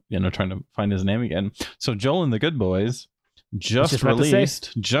up, trying to find his name again. So Joel and the Good Boys just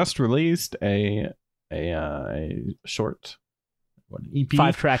released a short EP,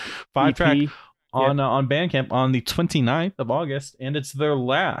 5-track on Bandcamp on the 29th of August, and it's their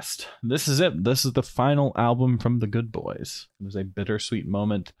last. This is it. This is the final album from the Good Boys. It was a bittersweet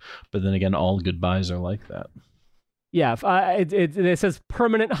moment, but then again, all goodbyes are like that. Yeah, it says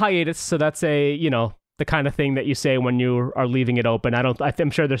permanent hiatus, so that's the kind of thing that you say when you are leaving it open.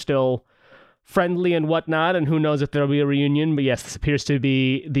 I'm sure they're still friendly and whatnot, and who knows if there'll be a reunion. But yes, this appears to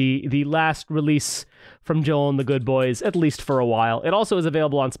be the last release from Joel and the Good Boys, at least for a while. It also is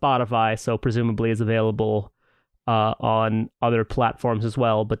available on Spotify, so presumably is available on other platforms as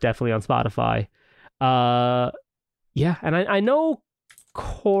well, but definitely on Spotify. Yeah, and I know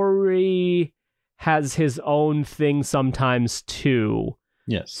Corey has his own thing sometimes too.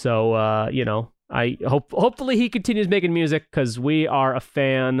 Yes. So I hopefully he continues making music, because we are a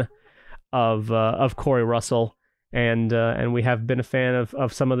fan of Corey Russell, and we have been a fan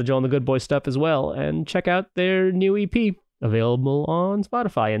of some of the Joel and the Good Boys stuff as well. And check out their new EP, available on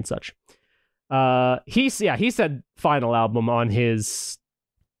Spotify and such. He said final album on his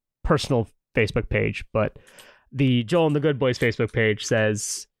personal Facebook page, but the Joel and the Good Boys Facebook page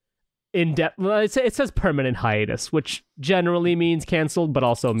says in depth. Well, it says permanent hiatus, which generally means canceled, but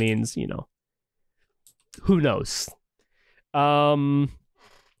also means, you know, who knows.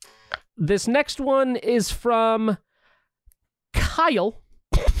 This next one is from Kyle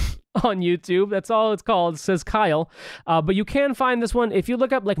on YouTube. That's all it's called. It says Kyle. But you can find this one if you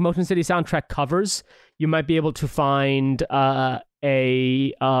look up like Motion City soundtrack covers. You might be able to find a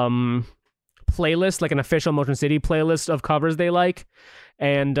playlist, like an official Motion City playlist of covers they like.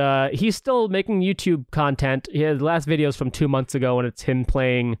 And he's still making YouTube content. The last video is from 2 months ago, and it's him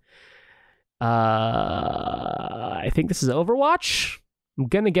playing. I think this is Overwatch. I'm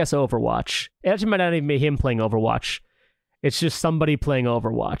gonna guess Overwatch. It actually might not even be him playing Overwatch. It's just somebody playing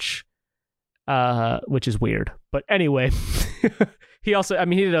Overwatch, which is weird. But anyway, he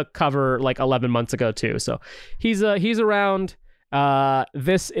did a cover like 11 months ago too. So he's around.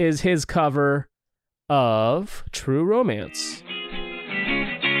 This is his cover of True Romance.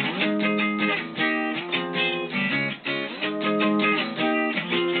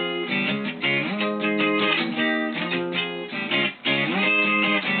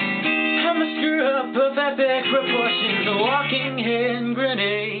 Epic proportions, a walking hand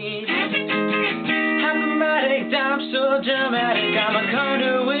grenade. Hypnomatic, I'm so dramatic, I'm a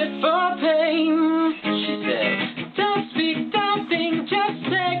conduit for pain. She said, don't speak, don't think, just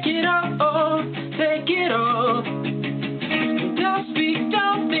take it all, take it all. Don't speak,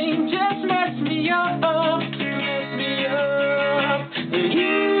 don't think, just mess me up, mess me up.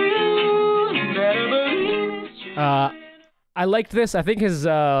 You better believe it's I liked this. I think his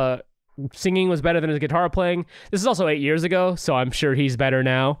singing was better than his guitar playing. This is also 8 years ago, so I'm sure he's better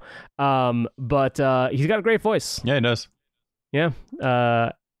now. But he's got a great voice. Yeah, he does. Yeah.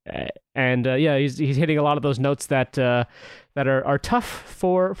 He's hitting a lot of those notes that are tough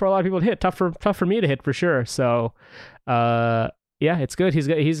for a lot of people to hit. Tough for me to hit for sure. So yeah, it's good.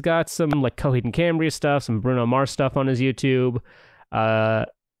 He's got some like Coheed and Cambria stuff, some Bruno Mars stuff on his YouTube. Yeah,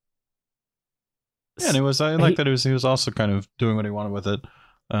 and I like that he was also kind of doing what he wanted with it.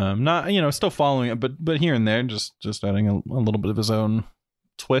 Not, you know, still following it, but here and there, just adding a little bit of his own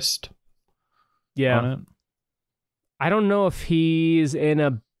twist. Yeah. On it. I don't know if he's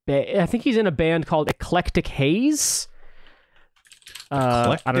in I think he's in a band called Eclectic Haze.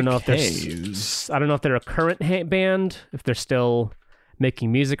 I don't know if they're a current band, if they're still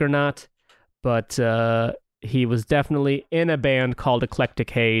making music or not, but he was definitely in a band called Eclectic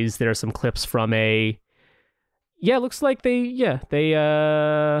Haze. There are some clips from it looks like they did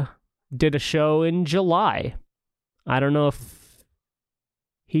a show in July. I don't know if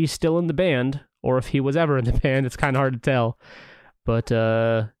he's still in the band or if he was ever in the band. It's kind of hard to tell. But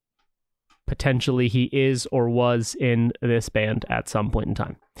potentially he is or was in this band at some point in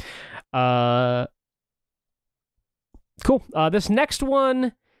time. Cool. This next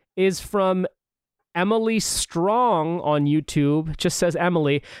one is from Emily Strong on YouTube. It just says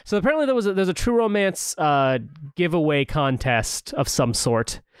Emily. So apparently there's a True Romance giveaway contest of some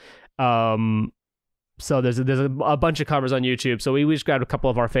sort. So there's a bunch of covers on YouTube. So we just grabbed a couple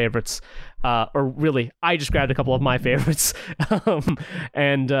of our favorites, or really, I just grabbed a couple of my favorites.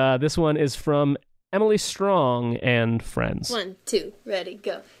 And this one is from Emily Strong and Friends. 1, 2, ready,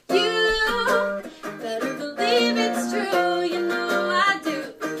 go. You better believe it's true. You know I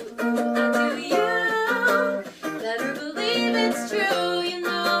do. I do. You better believe it's true. You know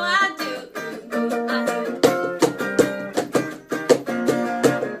I do. I do.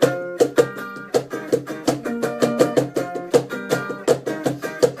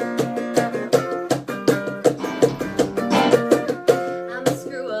 I'm a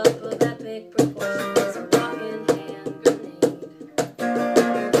screw up of epic proportions, a walking hand grenade.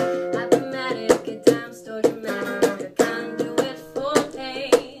 Hypnomatic, a dime store dramatic, a conduit for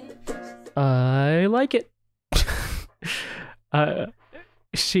pain. I like it.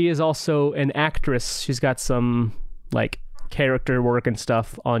 She is also an actress. She's got some like character work and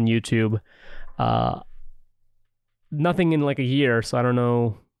stuff on YouTube. Nothing in like a year, so I don't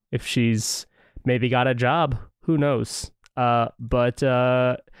know if she's maybe got a job. Who knows? But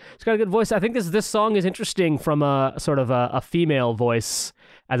she's got a good voice. I think this song is interesting from a sort of a female voice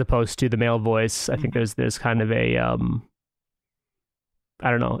as opposed to the male voice. I think there's kind of a I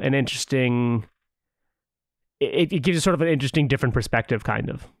don't know, an interesting. It gives you sort of an interesting, different perspective,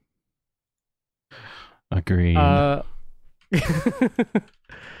 kind of. Agreed.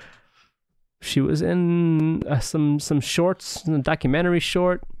 She was in some shorts, a documentary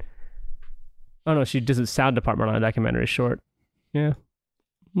short. Oh no, she does a sound department on a documentary short. Yeah,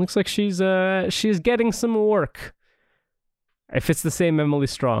 looks like she's getting some work. If it's the same Emily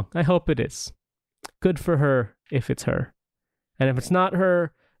Strong, I hope it is. Good for her if it's her, and if it's not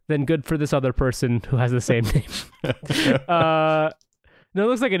her, then good for this other person who has the same name. No, it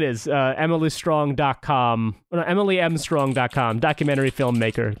looks like it is. EmilyStrong.com. No, EmilyMStrong.com. Documentary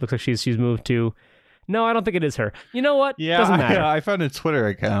filmmaker. Looks like she's moved to. No, I don't think it is her. You know what? Yeah, Doesn't matter. I found a Twitter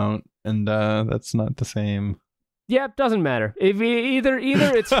account, and that's not the same. Yeah, doesn't matter. If either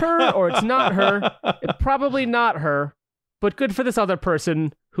it's her or it's not her. It's probably not her, but good for this other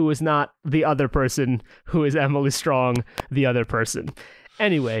person who is not the other person who is Emily Strong, the other person.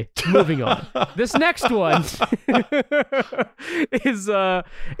 Anyway, moving on. This next one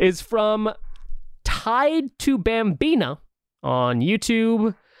is from Tied to Bambina on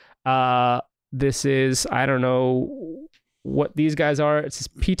YouTube. This is, I don't know what these guys are. It says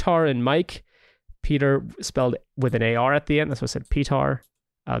Petar and Mike. Peter spelled with an AR at the end. That's what I said, Petar.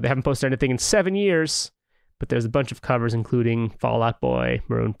 They haven't posted anything in 7 years, but there's a bunch of covers, including Fall Out Boy,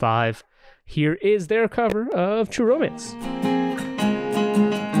 Maroon 5. Here is their cover of True Romance.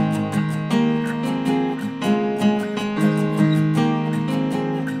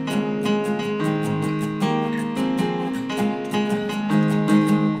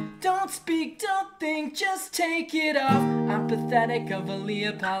 Just take it off. I'm pathetic, overly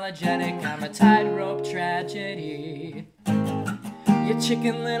apologetic. I'm a tightrope tragedy. You're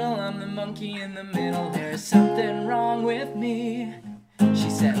Chicken Little, I'm the monkey in the middle. There's something wrong with me. She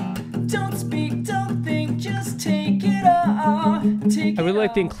said, don't speak, don't think, just take it off. I really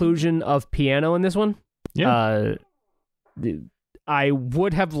like the inclusion of piano in this one. Yeah. I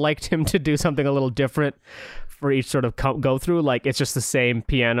would have liked him to do something a little different for each sort of go through. Like, it's just the same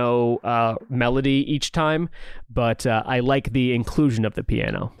piano melody each time, but I like the inclusion of the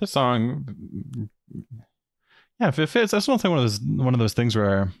piano. The song, yeah, if it fits, that's one of those things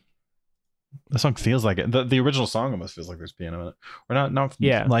where the song feels like it. The original song almost feels like there's piano in it, or not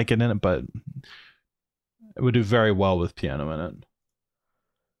yeah, like it in it, but it would do very well with piano in it.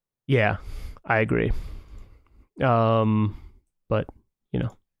 Yeah, I agree. But you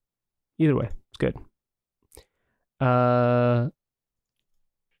know, either way, it's good. All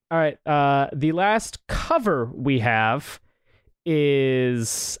right. The last cover we have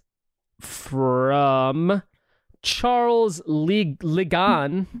is from Charles Ligan,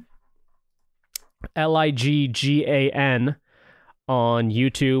 Liggan, on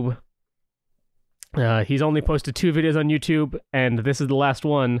YouTube. He's only posted 2 videos on YouTube, and this is the last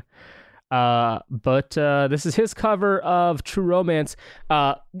one. But this is his cover of True Romance.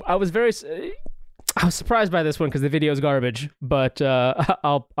 I was surprised by this one because the video is garbage, but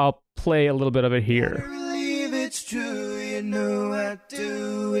I'll play a little bit of it here. Believe it's true, you know I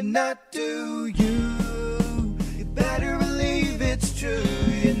do, and I do you. You better believe it's true,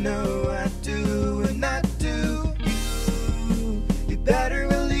 you know I do, and I do you. You better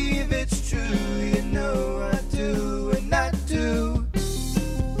believe it's true, you know I do, and I do.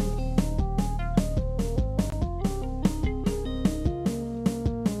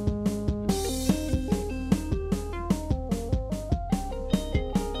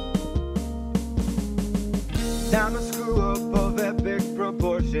 I'm a screw up of epic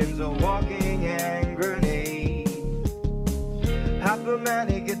proportions, a walking hand grenade.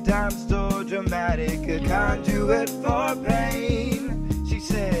 Hypermanic, at times so dramatic, a conduit for pain. She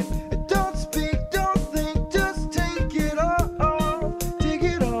said, don't speak, don't think, just take it off, take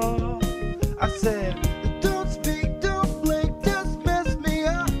it off. I said, don't speak, don't blink, just mess me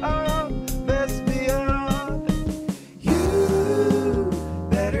up, mess me up. You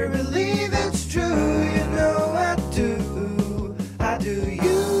better believe it's true, you know I do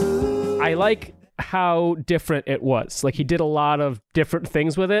you. I like how different it was. Like, he did a lot of different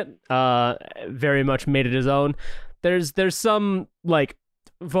things with it. Very much made it his own. There's some like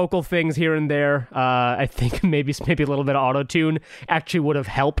vocal things here and there. I think maybe a little bit of auto-tune actually would have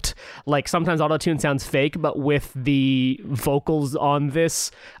helped. Like, sometimes auto-tune sounds fake, but with the vocals on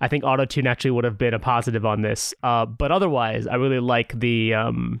this, I think auto-tune actually would have been a positive on this. But otherwise, I really like the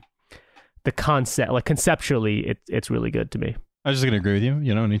concept. Like, conceptually, it's really good to me. I was just gonna agree with you.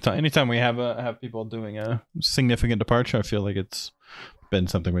 You know, anytime we have people doing a significant departure, I feel like it's been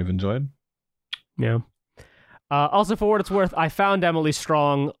something we've enjoyed. Yeah. Also, for what it's worth, I found Emily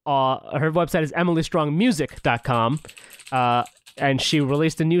Strong. Her website is emilystrongmusic.com, and she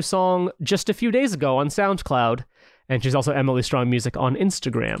released a new song just a few days ago on SoundCloud, and she's also Emily Strong Music on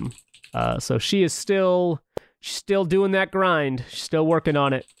Instagram. So she's still doing that grind. She's still working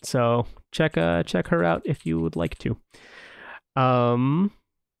on it. So check her out if you would like to.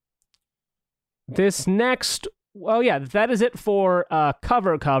 This next, well, yeah, that is it for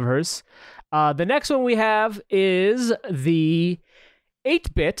covers. The next one we have is the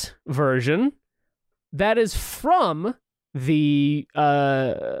 8-bit version that is from the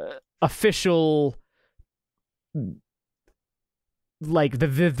official, like the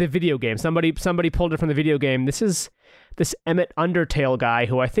video game. Somebody pulled it from the video game. This is this Emmett Undertale guy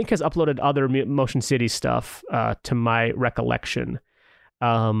who I think has uploaded other Motion City stuff to my recollection.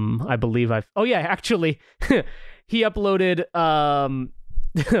 I believe actually he uploaded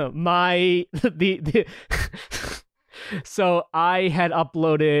the so I had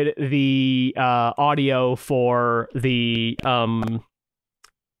uploaded the audio for the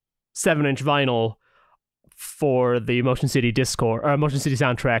 7-inch vinyl for the Motion City Discord or Motion City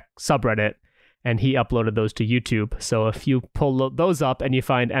soundtrack subreddit, and he uploaded those to YouTube. So if you pull those up and you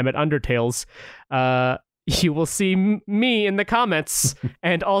find Emmett Undertales, you will see me in the comments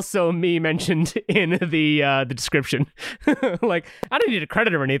and also me mentioned in the description. Like, I don't need a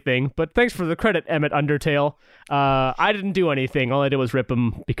credit or anything, but thanks for the credit, Emmett Undertale. I didn't do anything. All I did was rip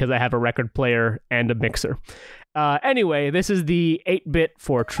them because I have a record player and a mixer. Anyway, this is the 8-bit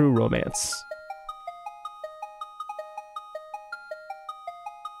for True Romance.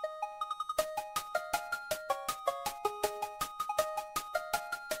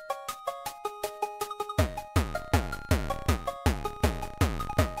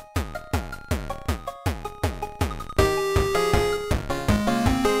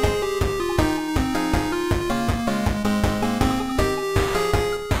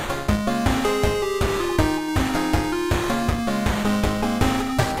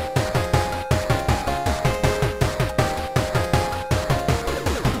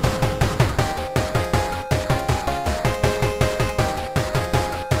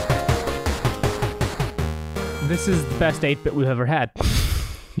 This is the best 8-bit we've ever had.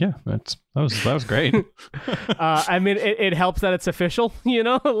 Yeah, that was great. I mean, it helps that it's official, you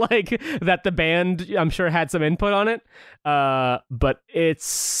know, like that the band, I'm sure, had some input on it. But it's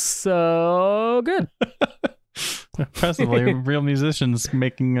so good. Impressively, real musicians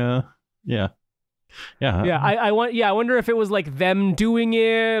making yeah. I wonder if it was like them doing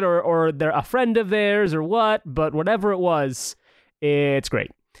it or they're a friend of theirs or what. But whatever it was, it's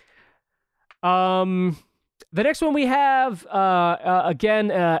great. The next one we have,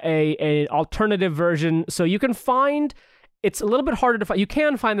 again, a alternative version. So you can find, it's a little bit harder to find. You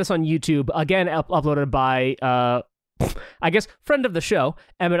can find this on YouTube. Again, uploaded by, I guess, friend of the show,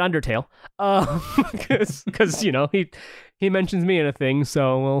 Emmett Undertale. Because you know, he mentions me in a thing,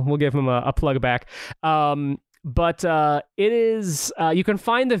 so we'll give him a plug back. But it is, you can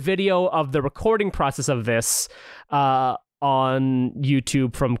find the video of the recording process of this on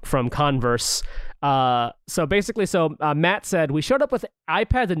YouTube from Converse. So basically, Matt said, we showed up with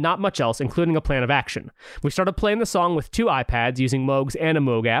iPads and not much else, including a plan of action. We started playing the song with 2 iPads using Moogs and a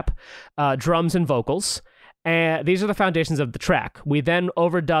Moog app, drums and vocals. And these are the foundations of the track. We then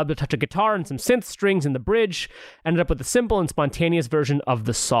overdubbed a touch of guitar and some synth strings in the bridge, ended up with a simple and spontaneous version of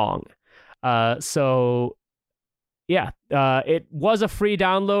the song. It was a free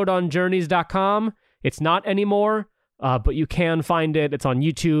download on journeys.com. It's not anymore. But you can find it. It's on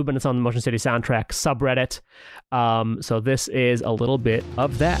YouTube and it's on the Motion City Soundtrack subreddit. So this is a little bit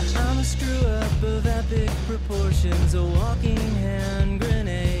of that. I'm a screw up of epic proportions, a walking hand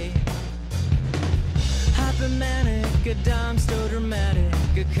grenade. Hypermanic, a dime so dramatic,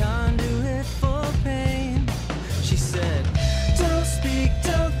 a conduit for pain. She said, don't speak,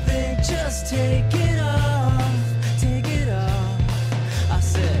 don't think, just take it off, take it off. I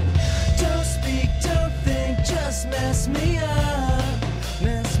said, don't speak, don't think, just mess me up,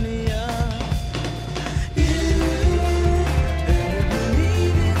 mess me up. You better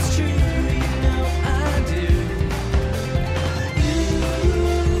believe it's true, you know I do. You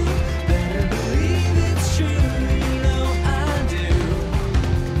better believe it's true, you know I do.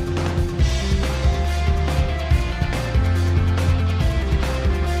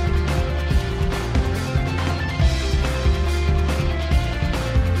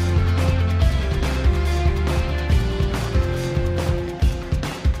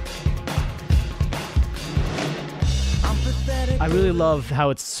 I really love how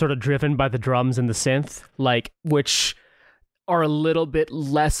it's sort of driven by the drums and the synth, like, which are a little bit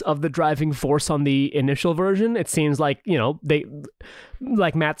less of the driving force on the initial version. It seems like, you know, they,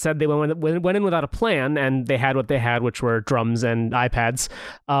 like Matt said, they went in without a plan, and they had what they had, which were drums and iPads.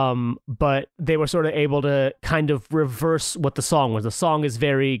 But they were sort of able to kind of reverse what the song was. The song is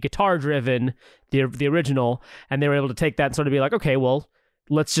very guitar driven, the original, and they were able to take that and sort of be like, okay, well,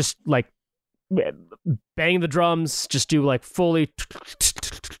 let's just like bang the drums, just do like fully,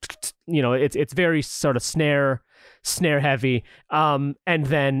 it's very sort of snare heavy, and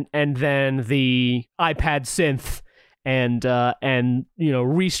then the iPad synth and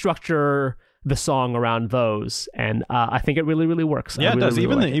restructure the song around those, and I think it really, really works. Yeah, it does.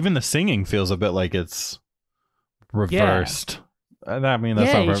 really Even the singing feels a bit like it's reversed. I mean,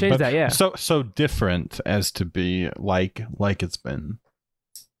 that's not you changed but that, so different as to be like it's been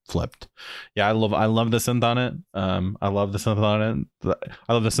flipped. Yeah, I love the synth on it. I love the synth on it.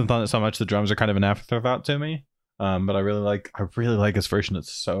 I love the synth on it so much. The drums are kind of an afterthought to me. But I really like this version.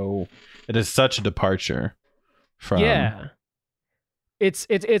 It is such a departure from. Yeah.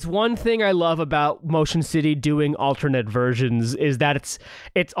 It's one thing I love about Motion City doing alternate versions is that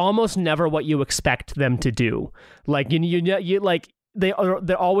it's almost never what you expect them to do. Like you like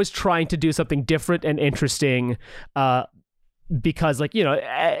they're always trying to do something different and interesting, because like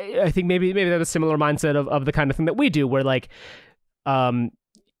I think maybe they have a similar mindset of the kind of thing that we do, where like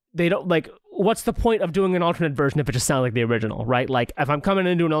they don't like. What's the point of doing an alternate version if it just sounds like the original, right? Like if I'm coming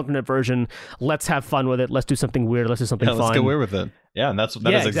in and do an alternate version, let's have fun with it. Let's do something weird. Let's do something fun. Let's get weird with it. Yeah, and that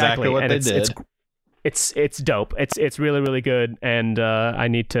is exactly what they did. It's dope. It's really, really good, and I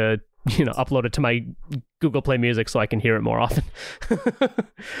need to upload it to my Google Play Music so I can hear it more often.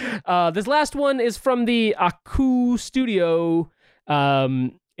 This last one is from the Aku Studio.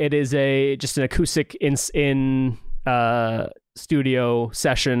 It is just an acoustic in studio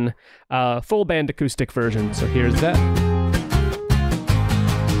session, full band acoustic version. So here's that.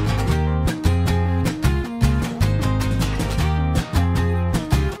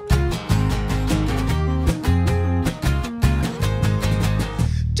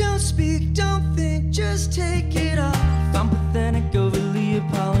 Don't speak, don't think, just take it off. I'm pathetic, overly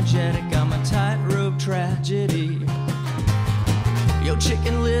apologetic. I'm a tightrope tragedy. Yo,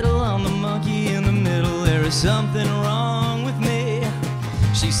 Chicken Little, I'm the monkey in the middle. There is something wrong with me.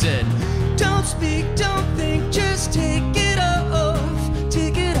 She said, don't speak, don't think, just take it off.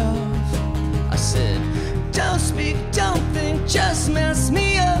 Take it off. I said, don't speak, don't think, just mess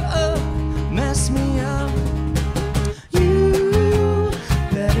me up. Mess me up. You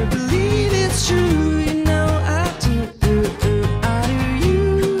better believe it's true. You know I do. I do.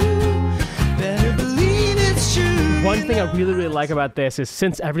 You better believe it's true. One thing I really, really like about this is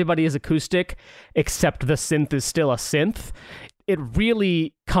since everybody is acoustic, except the synth is still a synth, it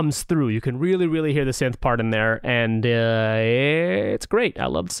really comes through. You can really, really hear the synth part in there, and it's great. I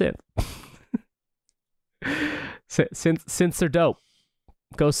love synth. Synths are dope.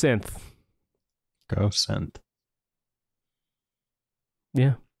 Go synth. Go synth.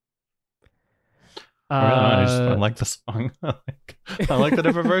 Yeah. Really nice. I like the song. I like the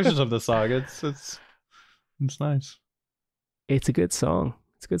different versions of the song. It's nice. It's a good song.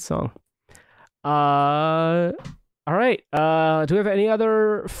 It's a good song. All right. Do we have any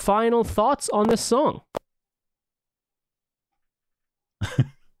other final thoughts on this song?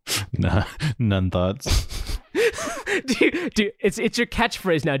 Nah, none thoughts. It's your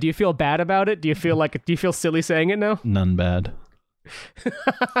catchphrase now. Do you feel bad about it? Do you feel silly saying it now? None bad.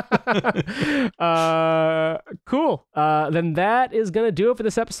 Cool. Then that is gonna do it for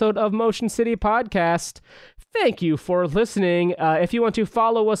this episode of Motion City Podcast. Thank you for listening. If you want to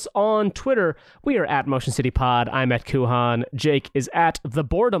follow us on Twitter, we are at Motion City Pod. I'm at Kuhan. Jake is at The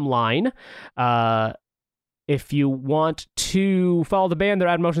Boredom Line. If you want to follow the band, they're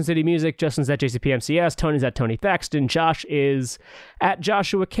at Motion City Music. Justin's at JCPMCS. Tony's at Tony Thaxton. Josh is at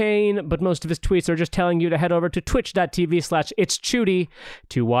Joshua Kane, but most of his tweets are just telling you to head over to twitch.tv/itschudi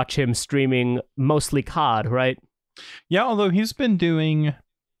to watch him streaming mostly COD, right? Yeah, although he's been playing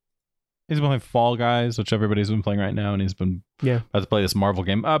Fall Guys, which everybody's been playing right now, and he's been about to play this Marvel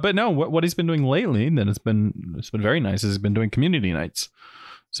game. But no, what he's been doing lately, then it's been very nice, is he's been doing community nights.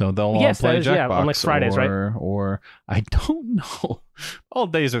 So they'll all play Jackbox, on like Fridays, right? Or I don't know. All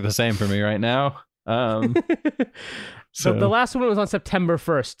days are the same for me right now. So the last one was on September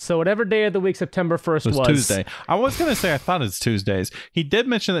 1st. So whatever day of the week September 1st was. Tuesday. I was going to say I thought it's Tuesdays. He did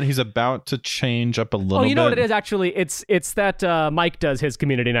mention that he's about to change up a little bit. Oh, you know what it is actually? It's that Mike does his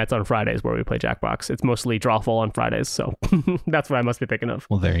community nights on Fridays where we play Jackbox. It's mostly Drawful on Fridays. So that's what I must be thinking of.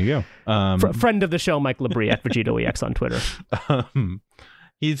 Well, there you go. Friend of the show, Mike Labrie at VegettoEX on Twitter.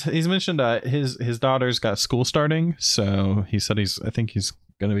 He's mentioned his daughter's got school starting, so he said I think he's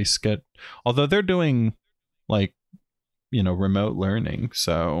going to be skit. Although they're doing like remote learning,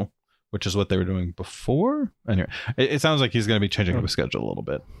 so which is what they were doing before. Anyway, it sounds like he's going to be changing up his schedule a little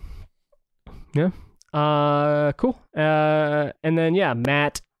bit. Yeah. Cool. And then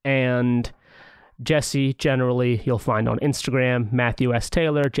Matt and Jesse, generally, you'll find on Instagram, Matthew S.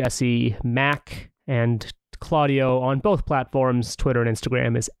 Taylor, Jesse Mac, and Claudio on both platforms, Twitter and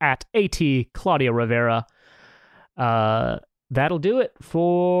Instagram, is at @Claudio Rivera. That'll do it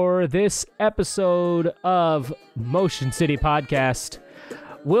for this episode of Motion City Podcast.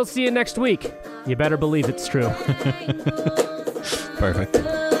 We'll see you next week. You better believe it's true.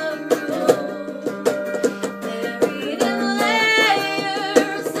 Perfect.